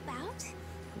help out?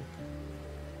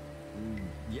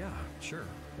 Yeah, sure.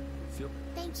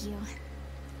 Thank you.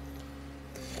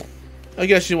 I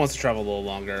guess she wants to travel a little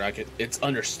longer. It's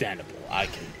understandable. I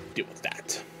can deal with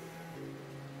that.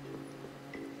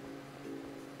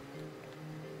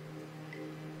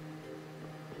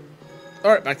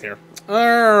 Alright, back there.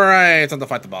 Alright, time to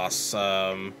fight the boss.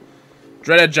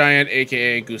 Dreaded Giant,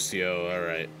 aka Gusio.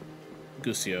 Alright.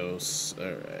 Gusios.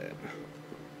 Alright.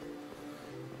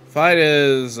 Fight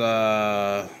is,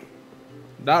 not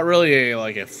really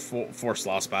a force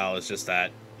loss battle. It's just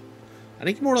that I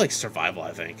think more like survival,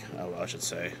 I think. I should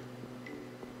say.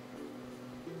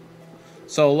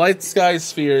 So, Light Sky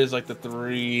Sphere is like the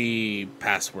three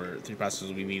passwords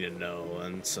we need to know,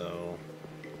 and so...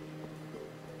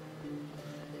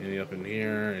 Anything up in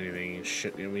here? Anything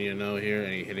shit we need to know here?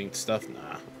 Any hitting stuff?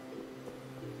 Nah.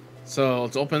 So,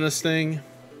 let's open this thing.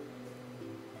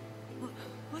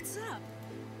 What's up?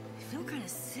 I feel kind of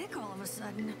sick all of a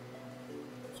sudden.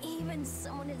 Even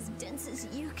someone as dense as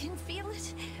you can feel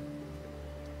it?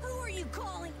 Who are you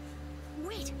calling?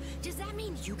 Wait, does that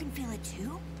mean you can feel it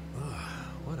too?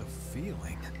 What a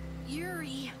feeling.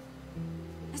 Yuri.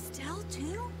 Estelle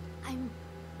too? I'm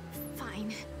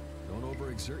fine. Don't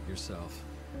overexert yourself.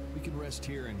 We can rest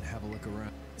here and have a look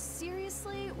around.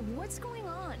 Seriously, what's going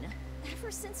on?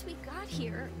 Ever since we got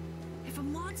here... If a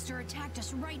monster attacked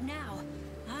us right now,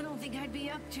 I don't think I'd be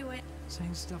up to it.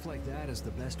 Saying stuff like that is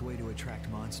the best way to attract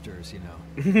monsters, you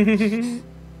know.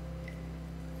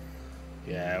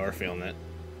 Yeah, we're feeling it.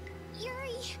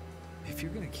 Yuri! If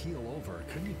you're gonna keel over,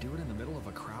 couldn't you do it in the middle of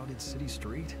a crowded city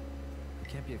street? You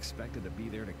can't be expected to be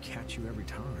there to catch you every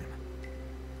time.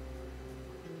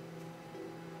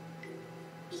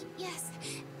 Yes,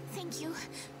 thank you.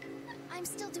 I'm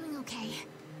still doing okay.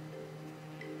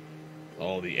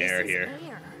 Oh, the air here.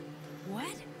 Air.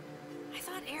 What? I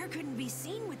thought air couldn't be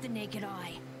seen with the naked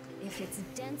eye. If it's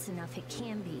dense enough, it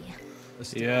can be.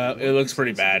 Estelle, Yeah, what it looks you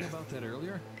pretty say bad. something about that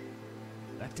earlier?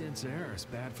 That dense air is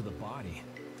bad for the body.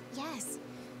 Yes.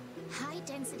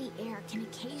 High-density air can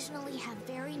occasionally have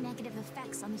very negative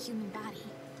effects on the human body.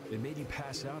 It made you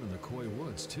pass out in the Koi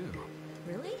Woods, too.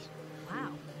 Really? Wow.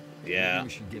 Yeah. Maybe we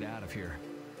should get out of here.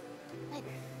 But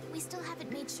we still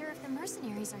haven't made sure if the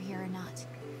mercenaries are here or not.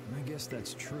 I guess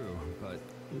that's true, but...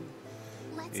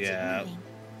 Let's Yeah. keep moving.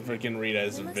 Freaking Rita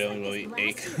is It looks feeling like really this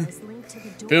ache. Blastia is linked to the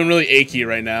door. Feeling really achy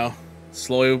right now.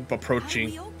 Slowly How do we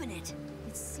approaching. open it?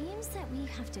 It seems that we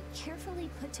have to carefully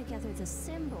put together the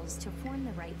symbols to form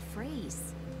the right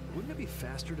phrase. Wouldn't it be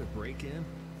faster to break in?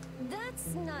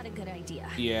 That's not a good idea.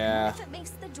 Yeah. What if it makes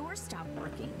the door stop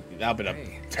working? That would have Hey,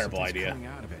 been a terrible something's idea. coming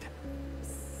out of it.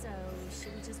 So,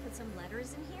 should we just put some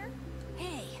letters in here?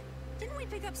 Hey, didn't we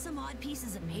pick up some odd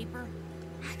pieces of paper?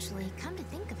 Actually, come to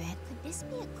think of it, could this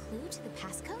be a clue to the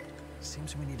passcode?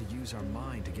 Seems we need to use our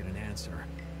mind to get an answer.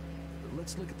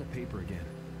 Let's look at the paper again.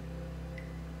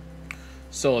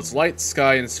 So it's light,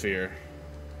 sky, and sphere.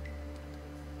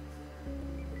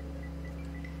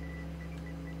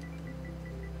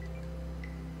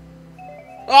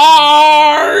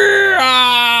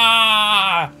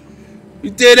 Ah! We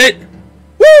did it!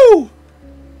 Woo!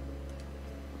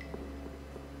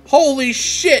 Holy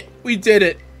shit, we did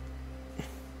it!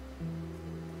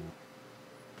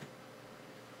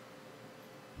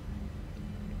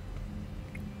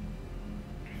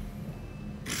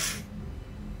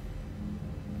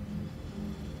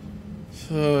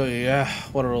 Oh yeah,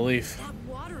 what a relief. That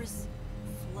water is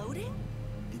floating?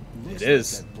 Looks It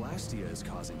is. like that Blastia is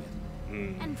causing it.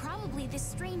 And probably this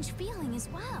strange feeling as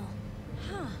well.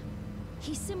 Huh.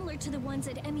 He's similar to the ones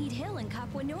at Emmead Hill in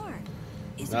Capua Nord.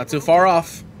 Not too far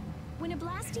off. When a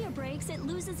Blastia breaks, it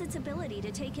loses its ability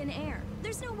to take in air.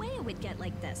 There's no way it would get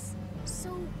like this.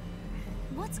 So,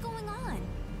 what's going on?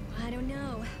 I don't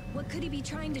know. What could he be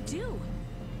trying to do?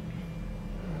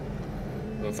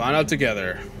 We'll find out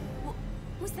together.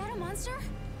 Was that a monster?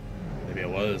 Maybe it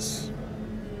was.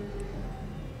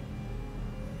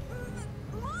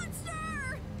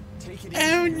 Monster! Take it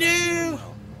Oh, easy. no.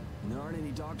 Well, there aren't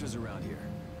any doctors around here.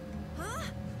 Huh?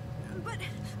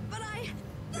 But I...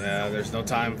 Yeah, there's no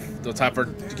time for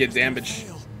to get damage.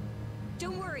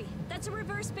 Don't worry. That's a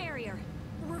reverse barrier.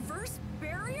 Reverse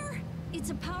barrier?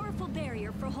 It's a powerful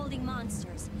barrier for holding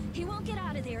monsters. He won't get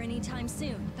out of there anytime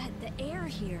soon. But the air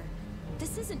here,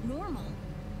 this isn't normal.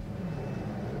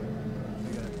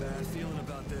 I got a bad feeling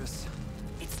about this.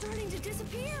 It's starting to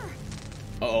disappear.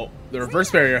 Uh-oh, the reverse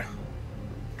barrier.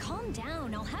 calm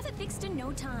down. I'll have it fixed in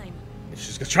no time.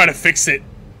 She's gonna try to fix it.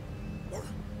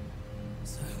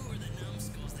 So who are the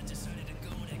numbskulls that decided to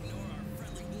go and ignore our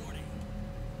friendly warning?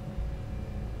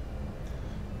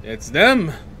 It's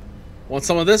them. Want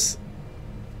some of this?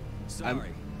 Sorry.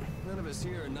 None of us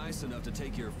here are nice enough to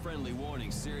take your friendly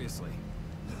warning seriously.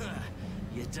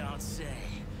 You don't say.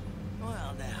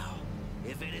 Well now,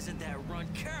 if it isn't that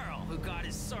runt Karol who got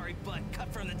his sorry butt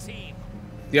cut from the team.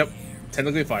 Yep.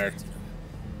 Technically fired.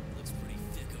 Looks pretty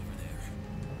thick over there.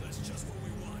 That's just what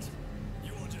we want.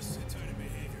 You all just sit tight and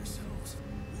behave yourselves.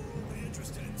 We're only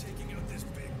interested in taking out this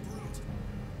big brute.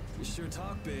 You sure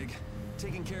talk big.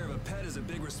 Taking care of a pet is a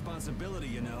big responsibility,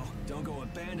 you know. Don't go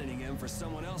abandoning him for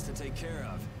someone else to take care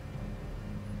of.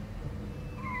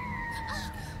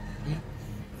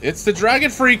 It's the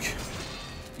dragon freak.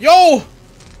 Yo!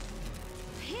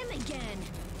 Him again.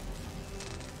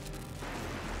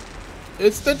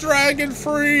 It's the dragon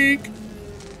freak.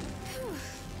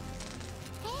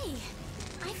 Hey,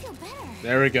 I feel better.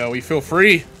 There we go. We feel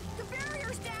free. The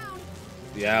barrier's down.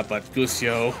 Yeah, but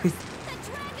Gusio. The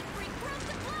dragon freak broke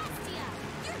the Blastia.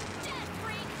 You're dead,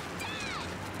 freak.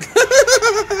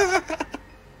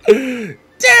 Dead.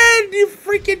 Dead, you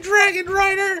freaking dragon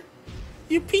rider.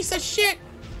 You piece of shit.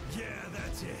 Yeah,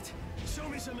 that's it. Show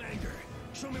me some anger.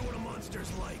 Show me what a monster's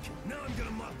like. Now I'm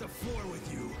gonna mop the floor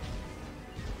with you.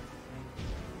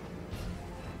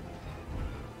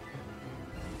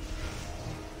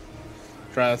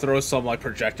 Try to throw some like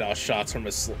projectile shots from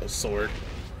his sword.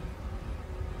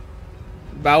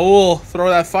 Baul, throw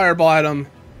that fireball at him.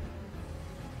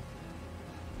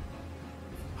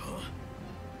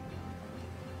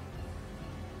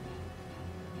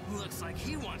 Looks like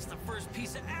he wants the first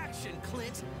piece of action,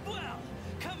 Clint. Well,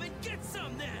 come and get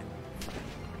some then.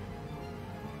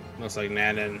 Looks like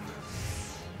Nan and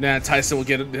Tyson will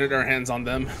get their hands on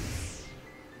them.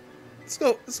 Let's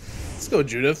go. Let's go,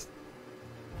 Judith.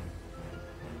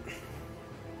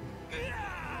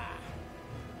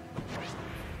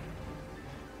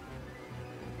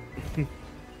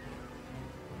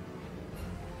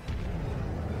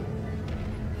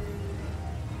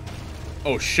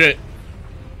 Oh shit.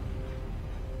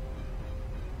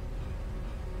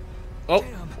 Oh,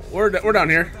 we're down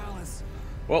here.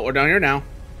 Well, we're down here now.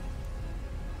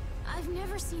 I've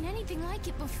never seen anything like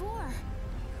it before.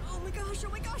 Oh my gosh,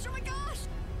 oh my gosh, oh my gosh!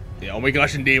 Yeah, oh my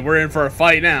gosh, indeed. We're in for a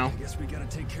fight now. Guess we gotta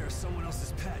take care of someone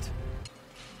else's pet.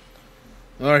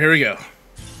 All right, here we go.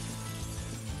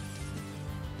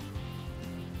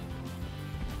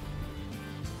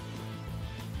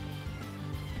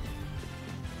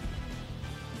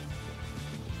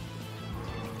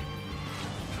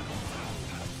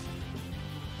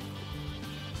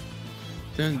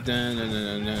 Dun, dun, dun,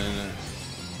 dun, dun, dun.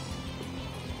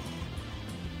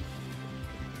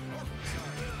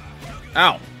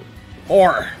 Ow!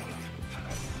 Horror!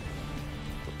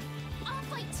 I'll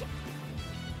fight too.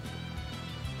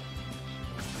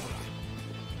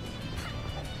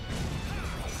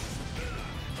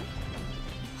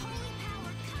 Holy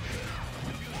power, come.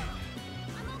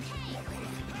 I'm okay.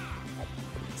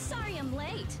 Sorry I'm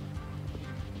late.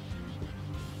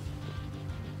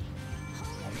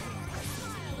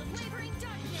 Wavering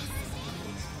darkness.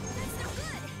 That's no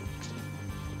good.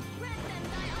 Grant them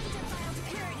thy undefiled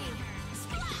purity.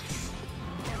 Splash!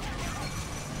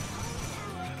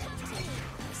 Come to me.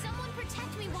 Someone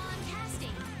protect me while I'm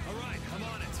casting. All right, I'm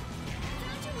on it.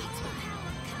 Found your weak spot.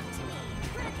 Come to me.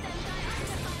 Grant them thy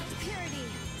undefiled purity.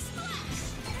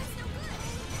 Splash! That's no good.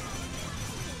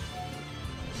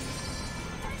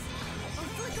 A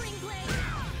flickering blade.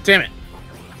 Damn it!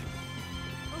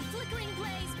 A flickering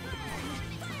blaze burn!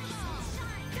 Fireball!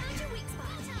 Found your weak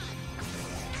spot!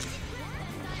 Grant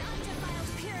them thy undefiled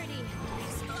purity!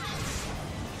 Splash!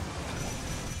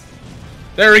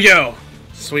 There we go.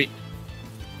 Sweet.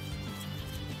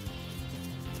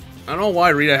 I don't know why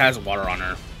Rita has water on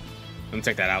her. Let me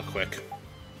take that out quick.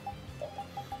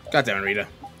 God damn it, Rita.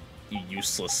 You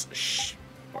useless shh.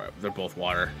 Alright, they're both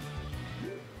water.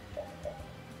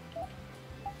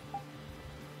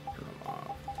 Turn them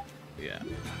off. Yeah.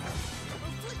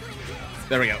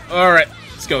 There we go. Alright,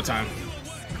 it's go time.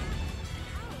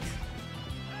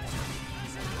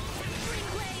 Flickering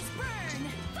blaze burn!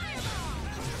 Fireball!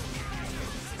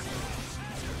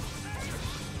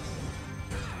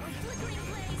 A flickering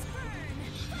blaze burn!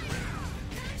 Fireball!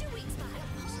 Found your weak spot!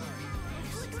 A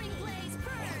flickering blaze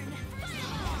burn!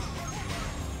 Fireball!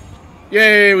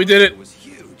 Yay, we did it. Was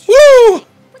huge. Woo!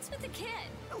 What's with the kid?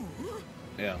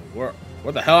 Yeah, where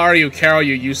the hell are you, Karol,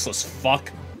 you useless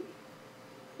fuck?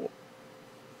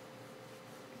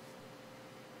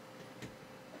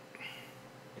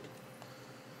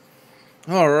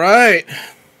 Alright.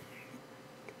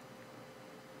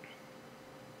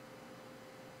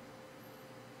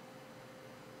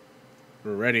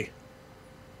 We're ready.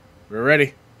 We're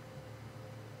ready.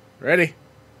 Ready.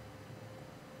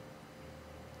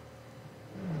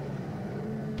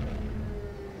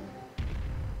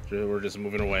 We're just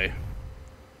moving away.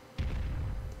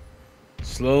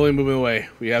 Slowly moving away.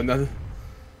 We have nothing.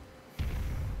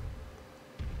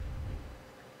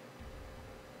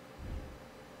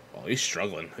 Oh, he's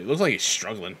struggling. It looks like he's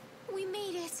struggling. We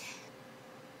made it.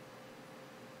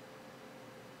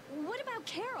 What about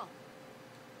Karol?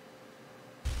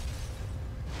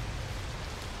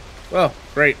 Well,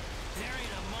 great. There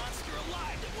ain't a monster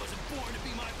alive that wasn't born to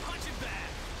be my punching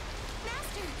bag.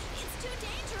 Master, it's too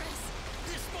dangerous.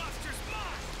 This monster's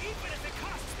mine, even if it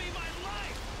costs me my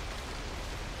life.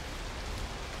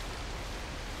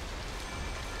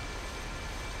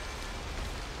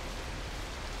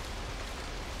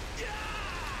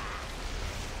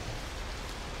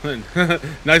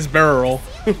 Nice barrel roll.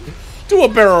 Do a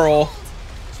barrel roll.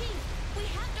 Chief, we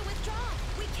have to withdraw.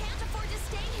 We can't afford to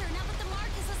stay here now that the mark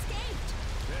has escaped.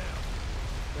 Damn.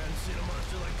 Haven't seen a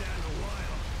monster like that in a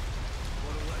while.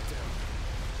 What a letdown.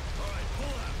 Alright,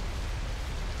 pull out.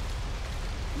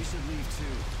 We should leave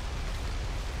too.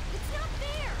 It's not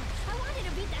fair. I wanted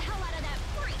to beat the hell out of that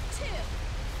freak too.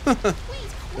 Wait,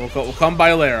 We'll come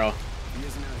by Lero. He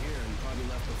isn't out here and he probably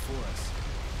left before us.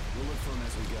 We'll look for him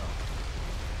as we go.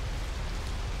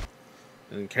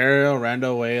 And Karol ran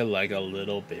away like a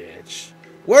little bitch.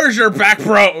 Where's your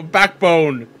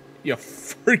backbone? You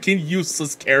freaking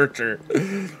useless character.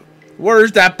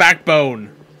 Where's that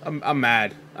backbone? I'm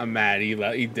mad. I'm mad.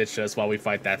 He ditched us while we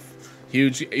fight that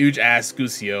huge ass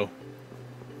Gusio.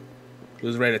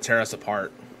 Who's ready to tear us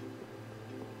apart.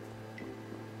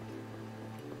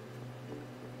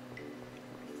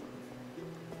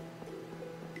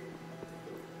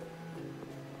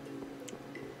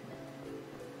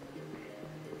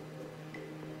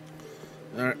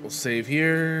 Alright, we'll save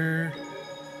here.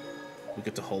 We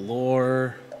get to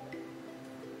Halor.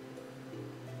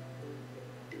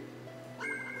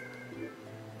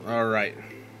 Alright.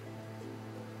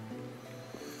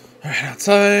 Alright,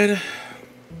 outside.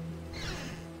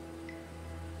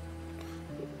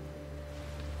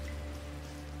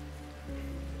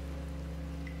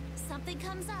 something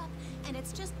comes up, and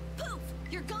it's just poof,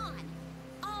 you're gone.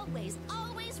 Always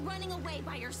running away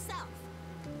by yourself.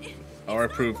 Our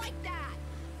approved. Like that.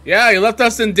 Yeah, you left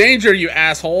us in danger, you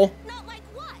asshole. Not like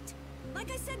what?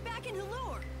 Like I said back in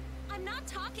Halor. I'm not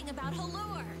talking about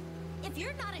Halor. If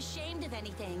you're not ashamed of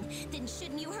anything, then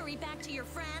shouldn't you hurry back to your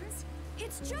friends?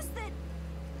 It's just that...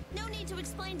 No need to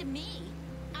explain to me.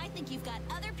 I think you've got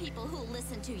other people who'll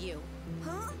listen to you.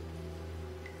 Huh?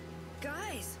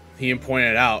 Guys. He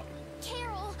pointed out.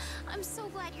 Karol, I'm so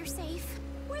glad you're safe.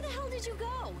 Where the hell did you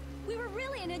go? We were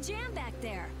really in a jam back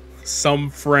there. Some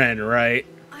friend, right?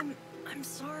 I'm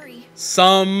sorry.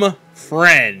 Some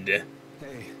friend. Hey,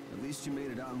 at least you made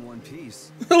it out in one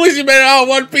piece. At least you made it out in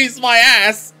one piece, my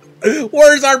ass.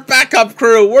 Where's our backup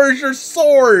crew? Where's your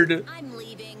sword? I'm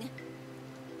leaving.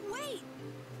 Wait.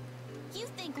 You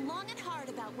think long and hard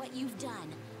about what you've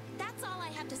done. That's all I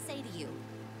have to say to you.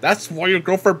 That's why your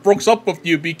girlfriend broke up with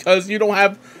you, because you don't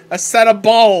have a set of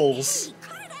balls. Hey,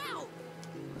 cut it out!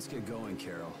 Let's get going,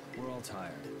 Karol. We're all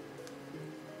tired.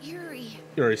 Yuri.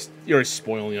 You're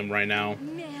spoiling him right now.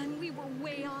 Man, we were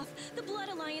way off. The Blood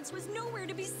Alliance was nowhere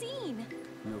to be seen.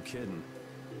 No kidding.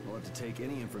 We'll have to take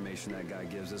any information that guy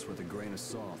gives us with a grain of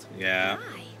salt. Yeah.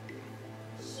 Why?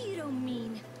 You don't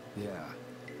mean... Yeah.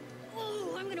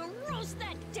 Oh, I'm gonna roast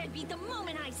that deadbeat the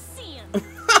moment I see him.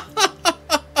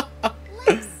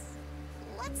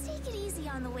 Let's take it easy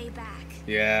on the way back.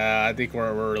 Yeah, I think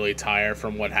we're really tired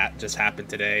from what just happened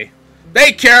today.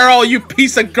 Hey, Karol, you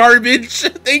piece of garbage.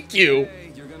 Thank you.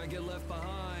 Hey, you're gonna get left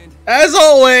behind. As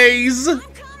always. I'm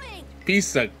coming.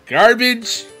 Piece of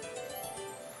garbage.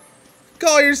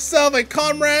 Call yourself a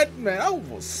comrade? Man, I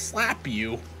will slap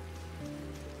you.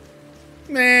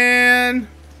 Man.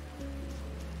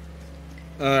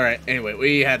 Alright, anyway,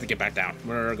 we have to get back down.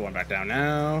 We're going back down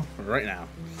now. Right now.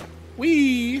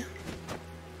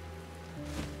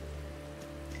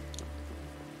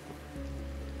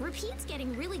 Repeat's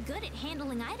getting really good at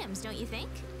handling items, don't you think?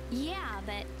 Yeah,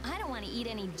 but I don't want to eat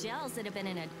any gels that have been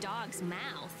in a dog's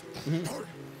mouth.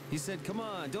 He said, come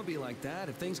on, don't be like that.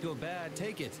 If things go bad,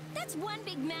 take it. That's one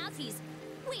big mouth he's...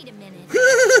 Wait a minute. Did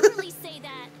he really say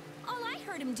that? All I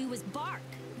heard him do was bark.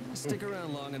 Stick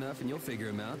around long enough and you'll figure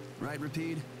him out. Right,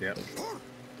 Repeat? Yep.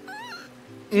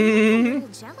 I'm a little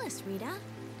jealous, Rita.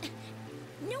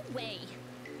 No way.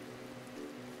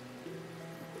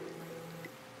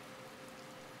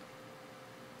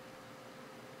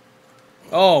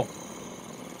 Oh.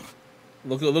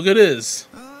 Look at his.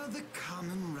 The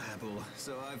common rabble.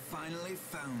 So I've finally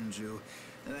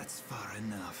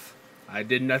I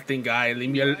did nothing, guy.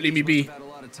 Leave me be. You've had a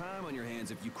lot of time on your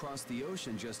hands if you crossed the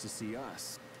ocean just to see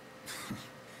us.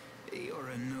 You're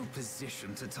in no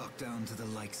position to talk down to the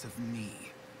likes of me.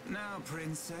 Now,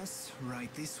 princess,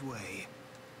 right this way.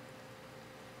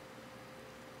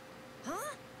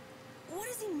 Huh? What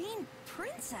does he mean,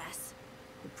 princess?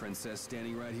 The princess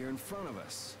standing right here in front of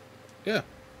us. Yeah.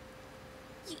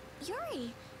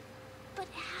 Yuri, but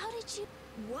how did you...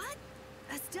 What?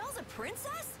 Estelle's a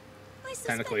princess? I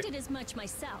suspected as much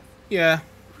myself. Yeah.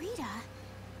 Rita,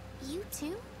 you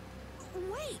too?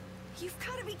 Wait, you've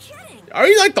got to be kidding. Are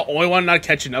you like the only one not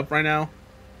catching up right now?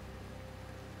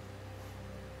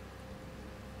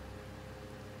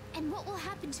 And what will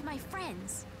happen to my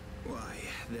friends? Why,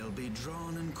 they'll be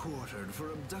drawn and quartered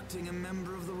for abducting a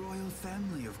member of the royal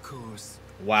family, of course.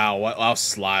 Wow, how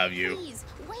sly of you. Please,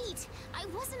 wait. I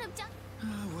wasn't abducted.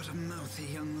 Ah, what a mouthy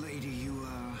young lady you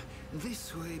are.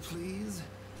 This way, please.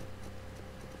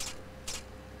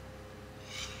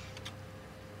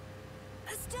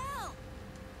 Estelle!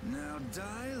 Now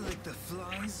die like the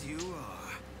flies you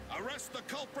are. Arrest the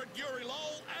culprit Yuri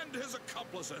Lowell and his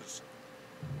accomplices.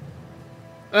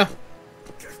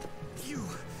 You,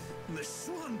 the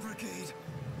Swan Brigade.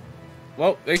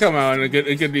 Well, they come out in a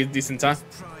good decent time.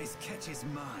 This prize catches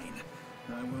mine.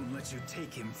 I won't let you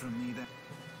take him from me. That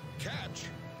Catch?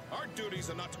 Our duties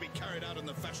are not to be carried out in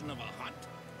the fashion of a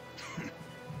hunt.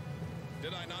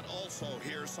 Did I not also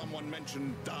hear someone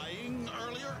mention dying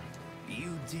earlier?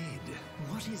 you did.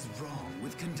 What is wrong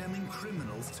with condemning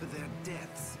criminals to their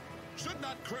deaths? Should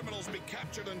not criminals be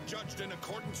captured and judged in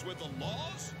accordance with the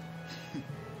laws?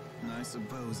 I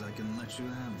suppose I can let you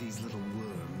have these little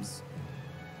worms.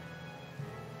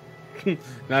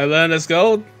 Now let us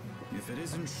go. If it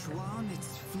isn't Schwan,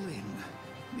 it's Flynn.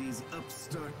 These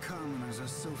upstart commoners are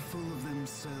so full of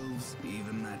themselves,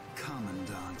 even that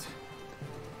commandant.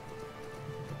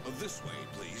 This way,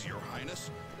 please, Your Highness.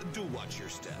 Do watch your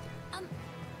step.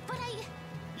 But I...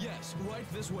 Yes, right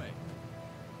this way.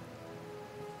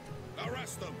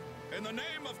 Arrest them, in the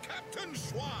name of Captain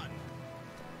Schwan!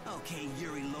 Okay,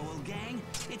 Yuri Lowell gang.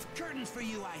 It's curtains for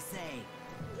you, I say.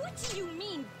 What do you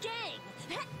mean, gang?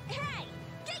 Hey!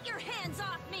 Get your hands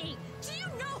off me! Do you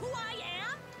know who I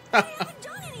am? I haven't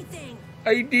done anything!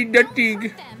 I did Don't nothing.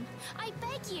 hurt them. I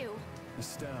beg you.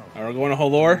 Estelle. Are we going to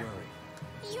Holor?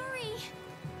 Yuri.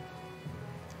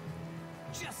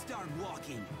 Just start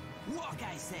walking. Walk,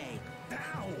 I say.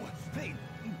 Ow! Hey,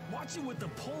 watch it with the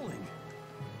pulling.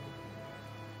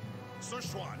 Sir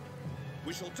Schwan,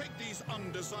 we shall take these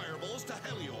undesirables to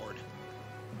Heliord.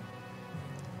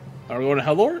 Are we going to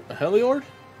Heliord?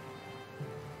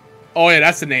 Oh yeah,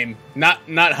 that's the name. Not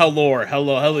Helor.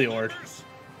 Heliord.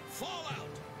 Fall out.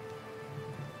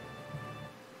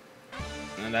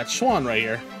 And that's Schwan right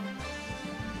here.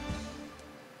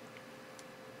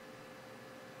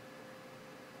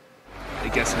 I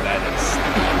guess who that